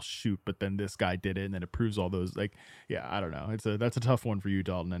like, well, shoot, but then this guy did it, and then it proves all those I don't know. That's a tough one for you,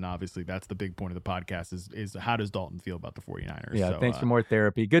 Dalton, and obviously that's the big point of the podcast is how does Dalton feel about the 49ers? Yeah, thanks for more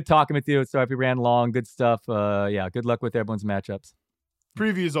therapy. Good talking with you. Sorry if we ran long. Good stuff. Good luck with everyone's matchups.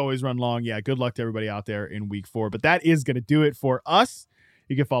 Previews always run long. Yeah, good luck to everybody out there in week 4. But that is going to do it for us.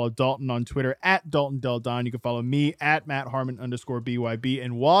 You can follow Dalton on Twitter at DaltonDelDon. You can follow me at MattHarmon_BYB.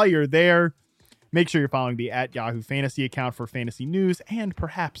 And while you're there, make sure you're following the at Yahoo Fantasy account for fantasy news and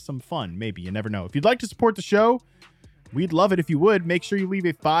perhaps some fun. Maybe, you never know. If you'd like to support the show, we'd love it if you would. Make sure you leave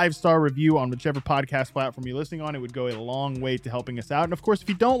a 5-star review on whichever podcast platform you're listening on. It would go a long way to helping us out. And of course, if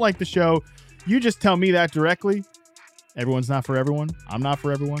you don't like the show, you just tell me that directly. Everyone's not for everyone. I'm not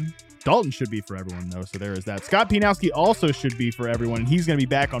for everyone. Dalton should be for everyone, though, so there is that. Scott Pianowski also should be for everyone, and he's going to be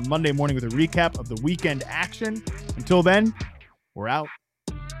back on Monday morning with a recap of the weekend action. Until then, we're out.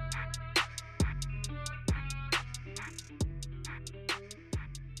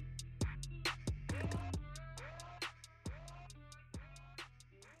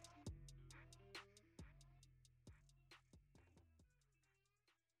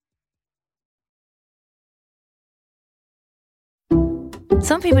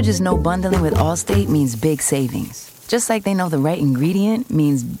 Some people just know bundling with Allstate means big savings. Just like they know the right ingredient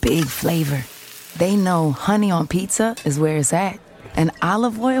means big flavor. They know honey on pizza is where it's at. And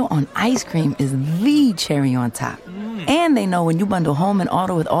olive oil on ice cream is the cherry on top. And they know when you bundle home and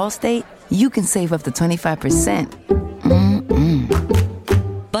auto with Allstate, you can save up to 25%.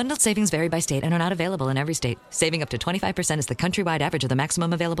 Bundled savings vary by state and are not available in every state. Saving up to 25% is the countrywide average of the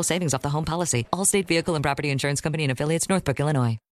maximum available savings off the home policy. Allstate Vehicle and Property Insurance Company and affiliates, Northbrook, Illinois.